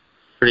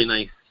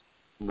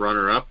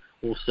runner-up,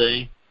 we'll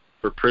say,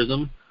 for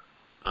Prism.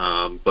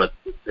 But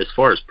as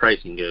far as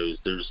pricing goes,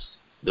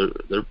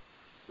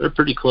 they're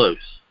pretty close,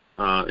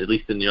 at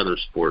least in the other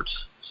sports.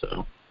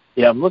 So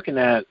yeah, I'm looking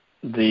at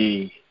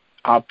the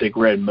Optic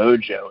Red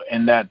Mojo,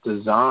 and that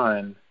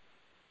design,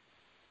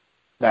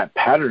 that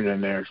pattern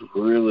in there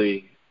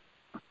really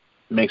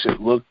makes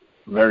it look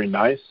very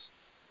nice.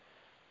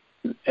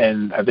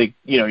 And I think,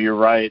 you're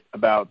right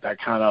about that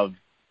kind of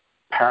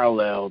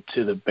parallel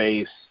to the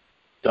base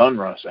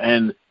Donruss.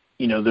 And,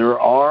 there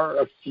are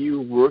a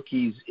few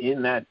rookies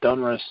in that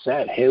Donruss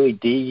set. Haley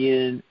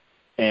Deegan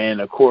and,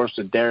 of course,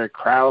 the Derek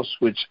Krause,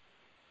 which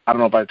I don't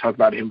know if I talked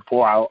about him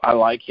before. I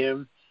like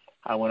him.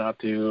 I went out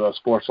to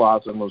Sports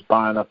Lots and was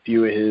buying a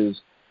few of his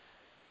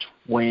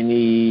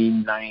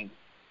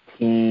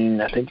 2019,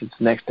 I think it's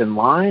next in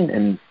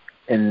line,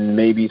 and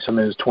maybe some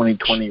of his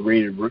 2020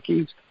 rated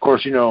rookies. Of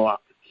course, I'll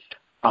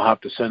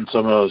have to send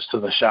some of those to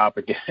the shop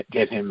and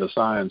get him to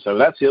sign. So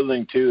that's the other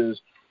thing, too,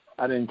 is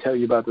I didn't tell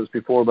you about this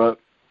before, but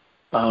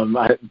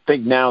I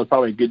think now is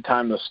probably a good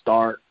time to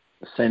start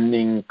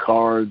sending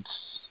cards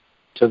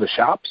to the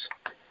shops.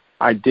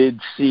 I did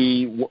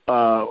see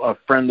a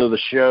friend of the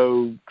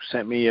show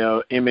sent me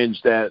an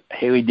image that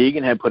Haley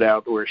Deegan had put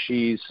out where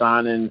she's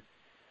signing.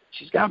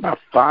 She's got about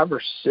 5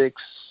 or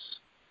 6,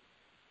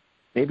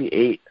 maybe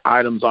 8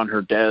 items on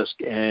her desk,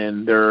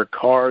 and there are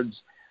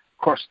cards.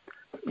 Of course,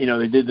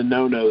 they did the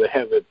no-no. They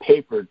have the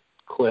paper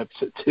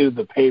clips to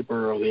the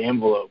paper or the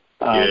envelope.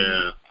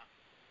 Yeah.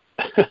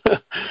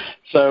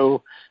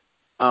 So,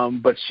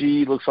 but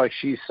she looks like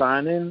she's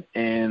signing,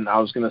 and I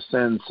was going to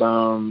send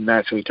some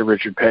naturally to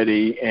Richard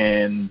Petty.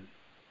 And,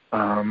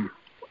 and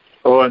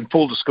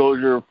full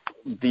disclosure,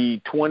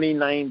 the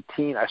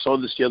 2019, I saw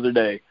this the other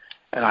day,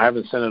 and I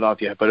haven't sent it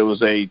off yet, but it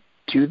was a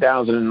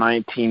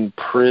 2019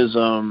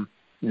 Prism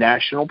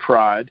National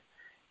Pride,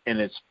 and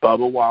it's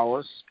Bubba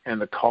Wallace and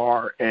the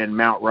car, and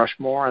Mount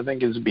Rushmore, I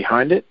think, is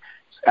behind it.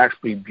 It's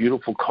actually a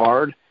beautiful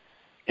card.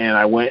 And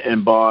I went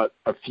and bought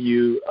a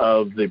few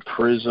of the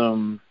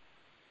Prism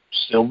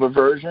silver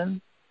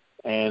version,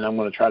 and I'm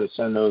going to try to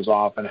send those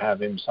off and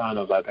have him sign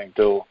those. I think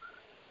they'll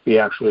be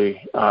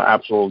actually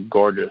absolutely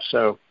gorgeous.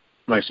 So,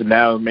 like I said,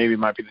 now maybe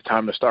might be the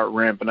time to start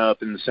ramping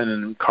up and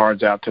sending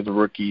cards out to the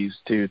rookies,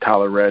 to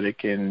Tyler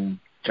Reddick and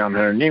John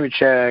Hunter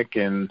Nemechek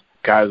and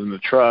guys in the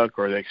truck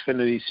or the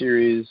Xfinity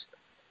Series,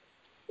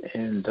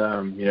 and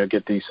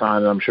get these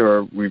signed. I'm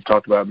sure we've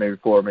talked about maybe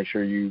before. Make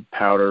sure you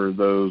powder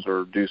those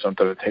or do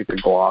something to take the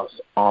gloss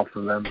off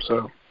of them.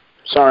 So,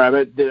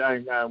 sorry,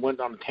 I went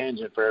on a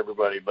tangent for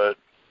everybody, but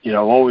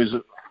always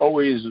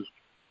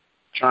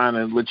trying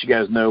to let you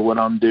guys know what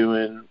I'm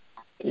doing.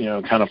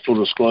 Kind of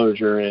full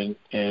disclosure,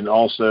 and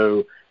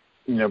also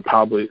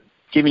probably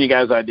giving you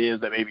guys ideas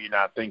that maybe you're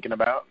not thinking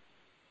about.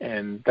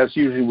 And that's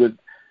usually with,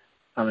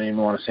 I don't even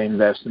want to say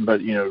investing,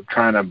 but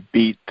trying to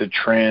beat the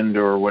trend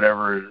or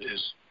whatever it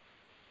is.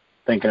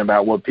 Thinking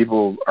about what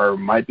people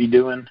might be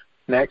doing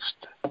next,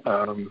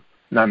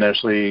 not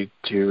necessarily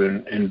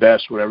to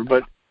invest, whatever.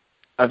 But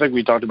I think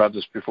we talked about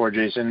this before,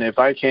 Jason. If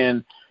I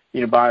can,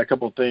 buy a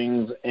couple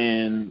things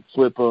and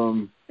flip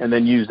them, and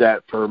then use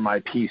that for my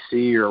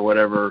PC or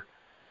whatever,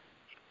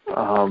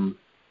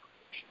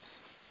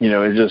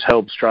 it just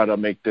helps try to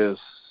make this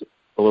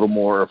a little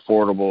more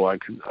affordable,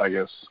 I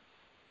guess.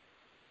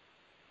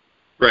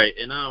 Right,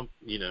 and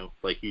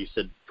like you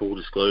said, full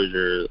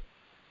disclosure,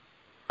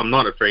 I'm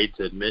not afraid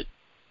to admit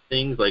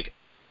things. Like,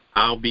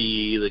 I'll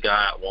be the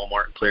guy at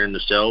Walmart clearing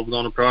the shelves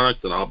on a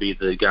product, and I'll be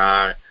the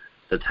guy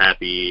that's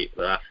happy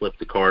that I flipped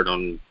the card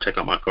on check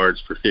out my cards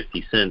for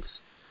 50 cents,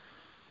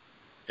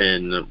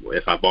 and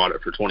if I bought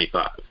it for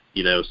 25.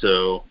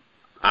 So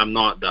I'm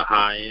not the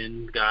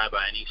high-end guy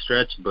by any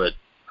stretch, but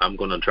I'm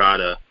going to try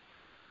to,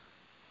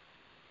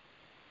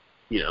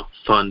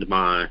 fund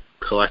my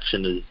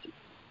collection as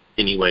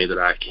any way that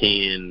I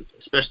can,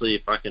 especially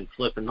if I can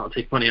flip and not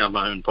take money out of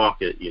my own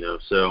pocket,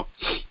 So,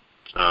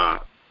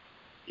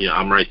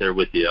 I'm right there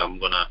with you. I'm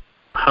going to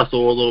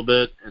hustle a little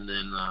bit and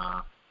then,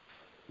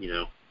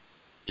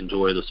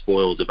 enjoy the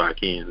spoils if I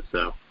can.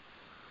 So.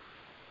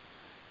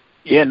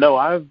 Yeah, no,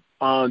 I've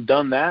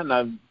done that, and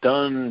I've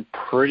done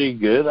pretty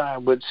good, I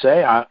would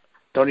say. I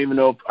don't even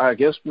know I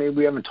guess maybe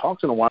we haven't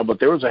talked in a while, but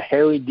there was a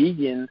Hailie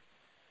Deegan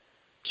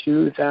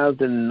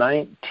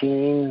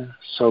 2019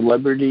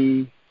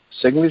 Celebrity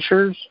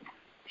Signatures,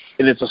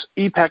 and it's an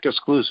e-Pack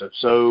exclusive.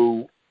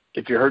 So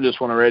if you heard this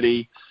one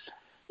already,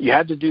 you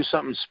had to do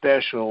something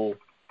special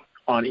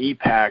on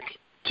e-Pack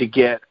to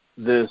get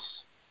this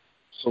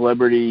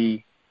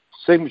Celebrity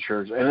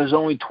Signatures, and there's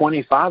only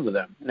 25 of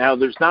them. Now,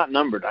 there's not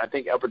numbered. I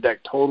think Upper Deck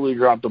totally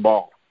dropped the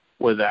ball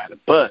with that.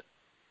 But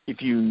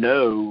if you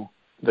know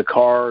the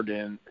card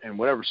and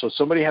whatever, so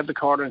somebody had the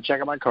card and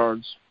Check Out My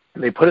Cards,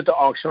 and they put it to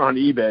auction on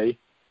eBay.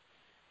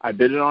 I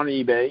bid it on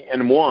eBay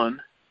and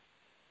won,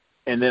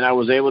 and then I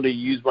was able to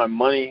use my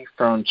money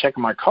from Check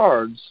Out My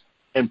Cards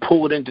and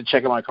pull it into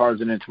Check Out My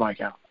Cards and into my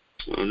account.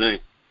 Oh,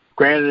 nice.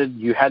 Granted,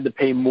 you had to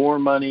pay more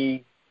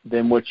money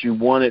than what you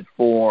won it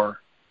for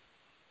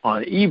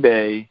on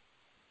eBay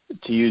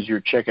to use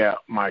your Check Out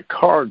My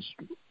Cards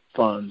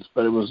funds,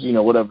 but it was,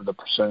 whatever the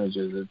percentage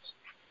is. It's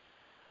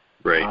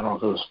right. I don't know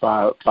if it was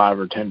 5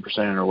 or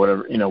 10% or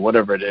whatever,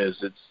 whatever it is.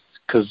 It's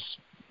because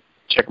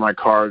Check My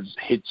Cards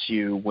hits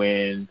you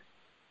when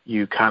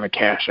you kind of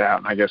cash out,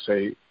 and I guess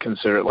they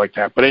consider it like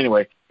that. But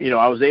anyway,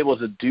 I was able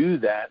to do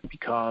that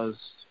because,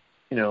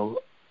 to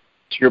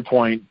your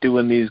point,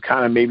 doing these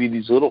kind of maybe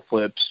these little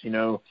flips,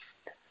 you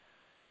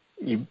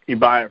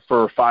buy it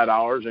for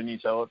 $5 and you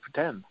sell it for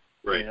 10.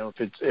 Right.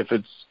 If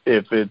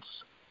it's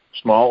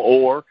small,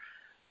 or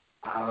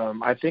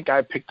I think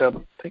I picked up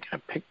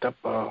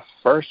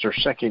first or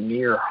second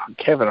year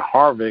Kevin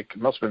Harvick,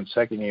 must have been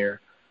second year,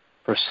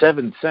 for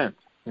 7 cents.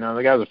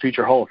 The guy's a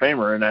future Hall of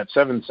Famer, and at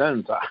 7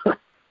 cents,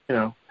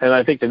 and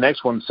I think the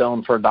next one's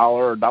selling for $1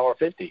 or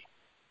 $1.50.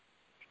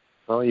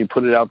 Well, you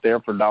put it out there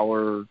for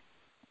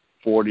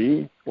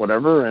 $1.40,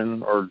 whatever,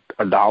 or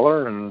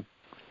 $1, and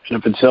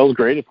if it sells,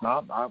 great. If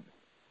not, I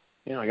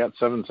got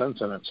 7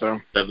 cents in it. So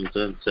 7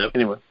 cents. Yep.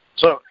 Anyway,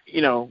 so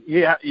you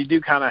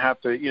do kind of have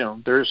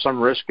to. There is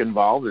some risk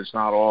involved. It's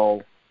not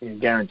all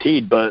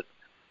guaranteed, but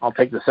I'll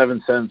take the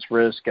 7 cents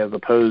risk as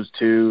opposed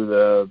to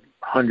the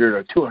 $100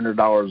 or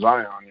 $200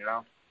 Zion.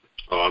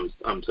 Oh,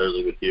 I'm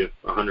totally with you,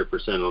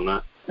 100% on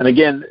that. And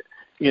again,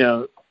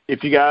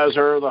 if you guys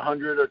are the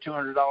 $100 or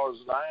 $200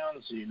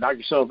 Zion, so you knock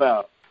yourself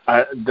out.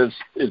 I guess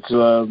it's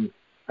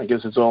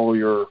all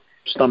your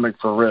stomach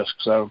for risk.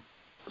 So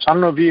I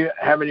don't know if you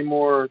have any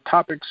more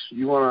topics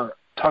you want to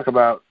talk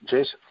about,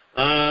 Jason.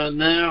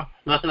 No,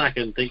 nothing I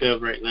can think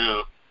of right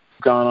now.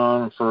 Gone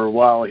on for a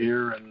while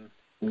here and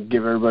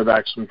give everybody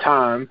back some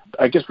time.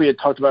 I guess we had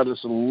talked about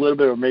this a little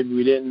bit, or maybe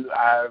we didn't.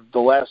 The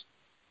last,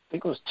 I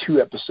think it was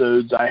 2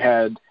 episodes, I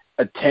had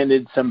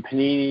attended some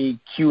Panini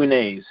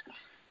Q&As.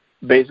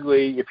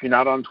 Basically, if you're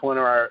not on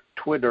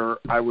Twitter,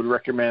 I would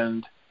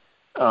recommend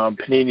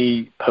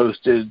Panini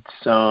posted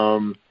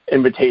some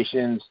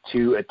invitations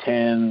to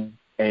attend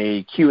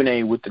a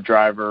Q&A with the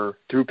driver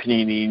through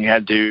Panini, and you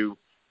had to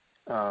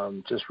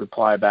just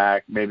reply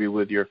back maybe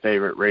with your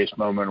favorite race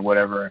moment or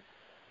whatever,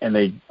 and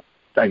they,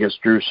 I guess,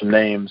 drew some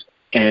names,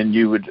 and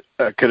you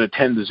could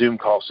attend the Zoom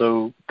call.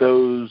 So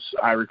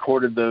I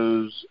recorded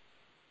those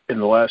in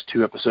the last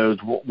 2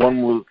 episodes.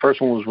 First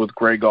one was with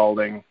Greg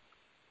Galding.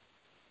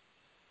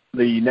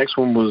 The next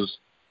one was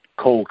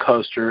Cole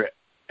Custer,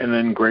 and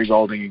then Greg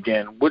Galding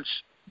again, which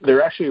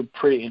they're actually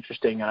pretty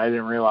interesting. I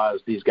didn't realize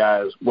these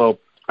guys, well,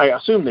 I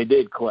assume they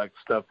did collect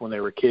stuff when they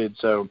were kids,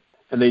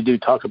 and they do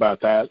talk about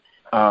that.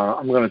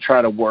 I'm going to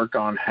try to work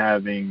on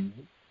having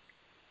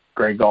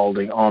Greg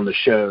Galding on the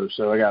show,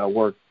 so I got to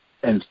work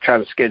and try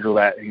to schedule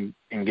that and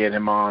get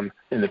him on.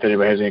 And if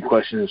anybody has any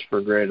questions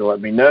for Greg, to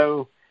let me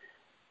know.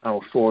 I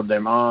will forward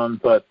them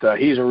on. But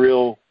he's a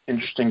real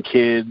interesting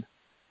kid,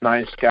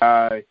 nice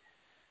guy.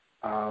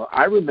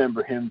 I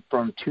remember him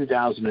from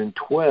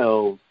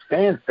 2012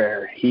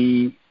 Fanfare.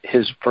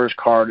 His first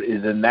card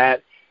is in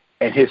that,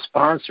 and his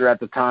sponsor at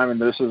the time, and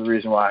this is the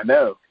reason why I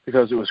know,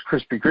 because it was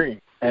Krispy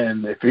Kreme.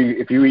 And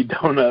if you eat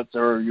donuts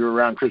or you're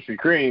around Krispy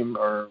Kreme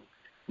or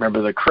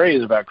remember the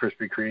craze about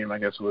Krispy Kreme, I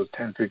guess it was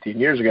 10, 15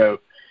 years ago,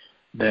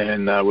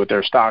 then with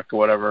their stock or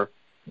whatever.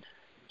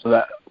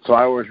 So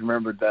I always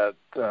remembered that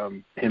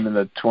him in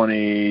the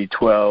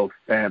 2012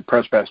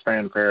 Press Pass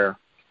Fanfare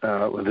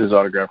with his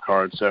autograph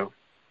card. So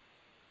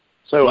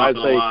I'd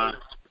say, not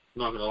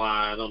gonna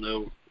lie, I don't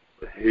know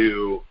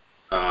who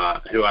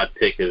I'd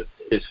pick as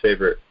his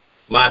favorite.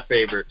 My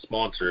favorite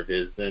sponsor of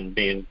his, then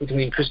being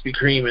between Krispy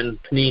Kreme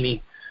and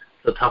Panini.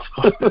 It's a tough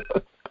call.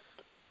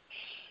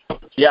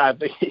 Yeah, I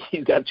think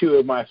he's got 2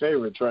 of my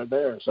favorites right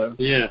there. So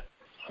yeah,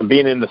 and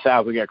being in the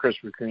South, we got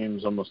Krispy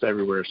Kremes almost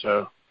everywhere.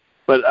 So,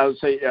 but I would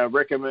say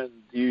recommend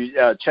you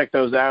check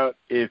those out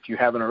if you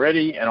haven't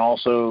already, and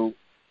also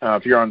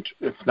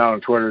if not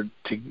on Twitter,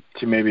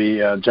 to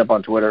maybe jump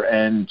on Twitter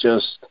and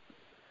just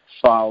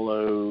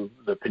follow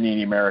the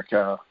Panini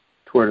America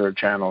Twitter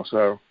channel.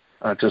 So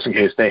just in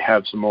case they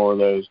have some more of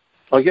those.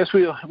 I guess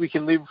we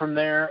can leave it from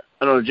there.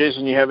 I don't know,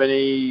 Jason, you have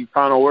any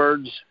final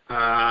words?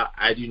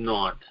 I do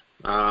not.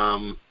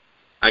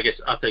 I guess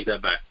I'll take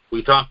that back.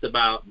 We talked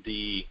about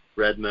the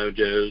Red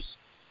Mojos,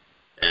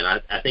 and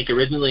I think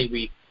originally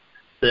we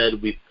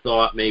said we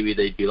thought maybe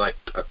they'd be like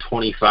a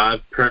 25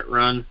 print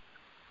run,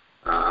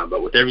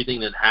 but with everything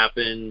that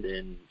happened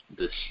and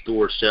the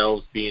store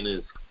shelves being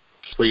as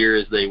clear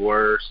as they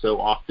were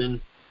so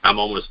often, I'm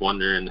almost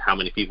wondering how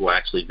many people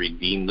actually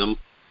redeemed them,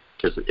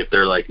 because if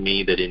they're like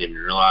me, they didn't even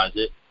realize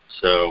it.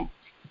 So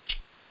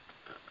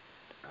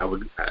I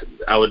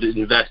would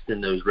invest in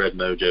those Red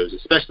Mojos,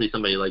 especially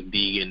somebody like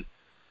Deegan,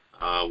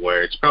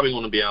 where it's probably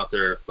going to be out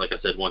there, like I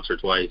said, once or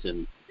twice,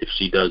 and if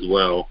she does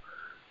well,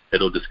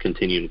 it'll just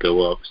continue to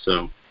go up.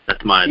 So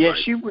that's my advice.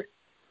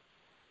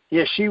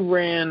 She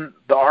ran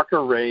the ARCA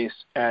race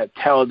at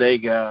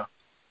Talladega,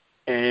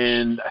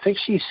 and I think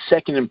she's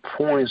second in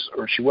points,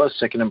 or she was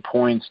second in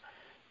points,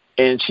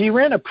 and she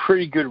ran a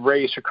pretty good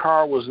race. Her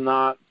car was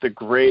not the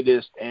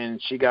greatest, and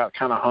she got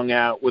kind of hung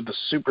out with the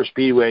super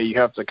speedway. You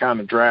have to kind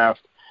of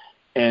draft,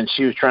 and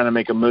she was trying to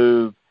make a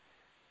move,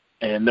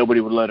 and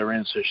nobody would let her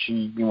in, so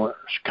she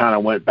kind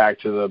of went back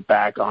to the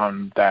back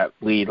on that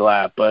lead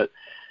lap. But,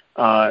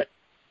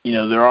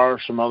 there are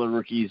some other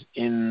rookies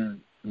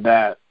in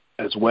that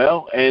as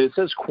well, and it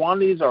says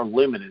quantities are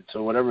limited,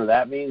 so whatever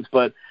that means.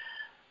 But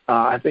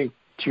I think,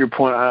 to your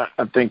point, I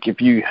think if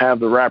you have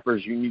the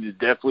wrappers, you need to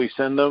definitely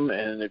send them,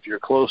 and if you're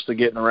close to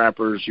getting the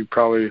wrappers,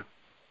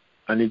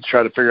 I need to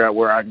try to figure out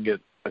where I can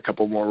get a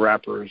couple more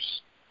wrappers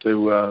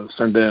to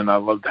send in. I'd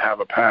love to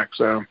have a pack,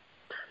 so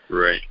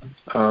right.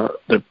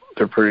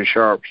 They're pretty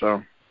sharp.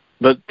 So,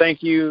 but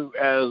thank you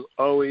as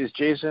always,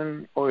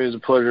 Jason. Always a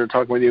pleasure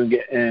talking with you and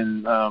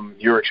getting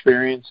your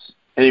experience.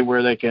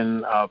 Anywhere they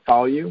can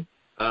follow you.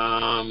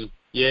 Jason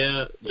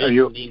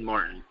Dean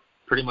Martin.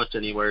 Pretty much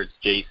anywhere it's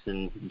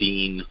Jason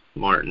Dean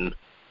Martin.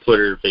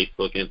 Twitter,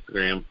 Facebook,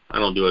 Instagram. I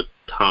don't do a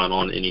ton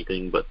on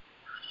anything, but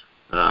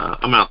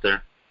I'm out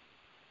there.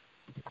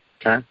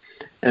 Okay.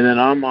 And then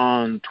I'm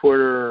on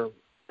Twitter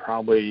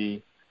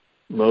probably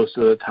most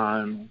of the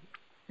time.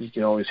 You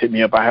can always hit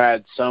me up. I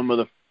had some of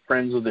the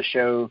friends of the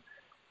show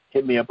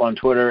hit me up on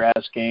Twitter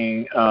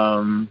asking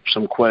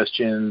some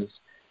questions,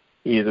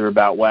 either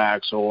about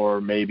wax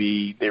or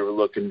maybe they were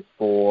looking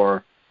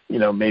for,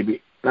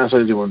 maybe not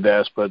necessarily to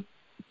invest, but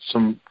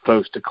some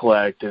folks to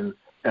collect, and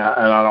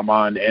I don't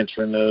mind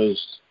answering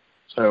those.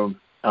 So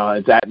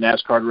it's at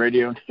NASCAR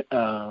Radio,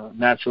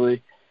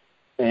 naturally.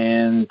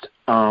 And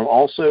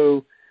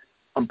also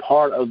I'm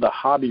part of the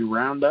Hobby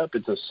Roundup.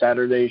 It's a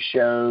Saturday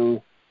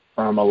show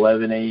from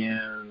 11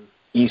 a.m.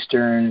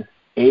 Eastern,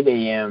 8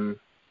 a.m.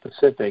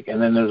 Pacific.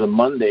 And then there's a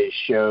Monday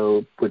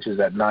show, which is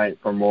at night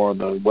for more of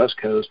the West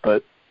Coast,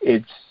 but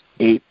it's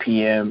 8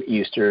 p.m.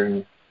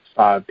 Eastern,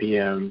 5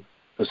 p.m.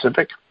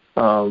 Pacific.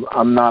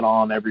 I'm not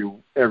on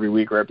every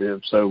week,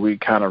 so we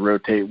kind of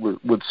rotate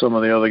with some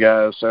of the other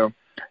guys. So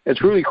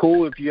it's really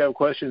cool. If you have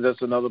questions,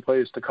 that's another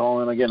place to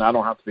call in. Again, I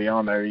don't have to be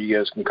on there. You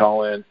guys can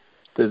call in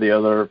to the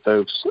other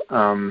folks.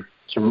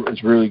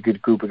 It's a really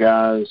good group of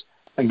guys.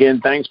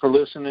 Again, thanks for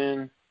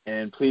listening,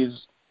 and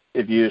please,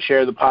 if you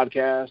share the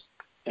podcast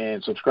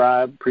and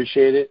subscribe,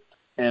 appreciate it.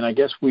 And I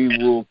guess we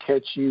will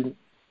catch you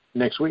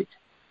next week.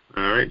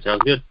 All right,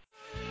 sounds good.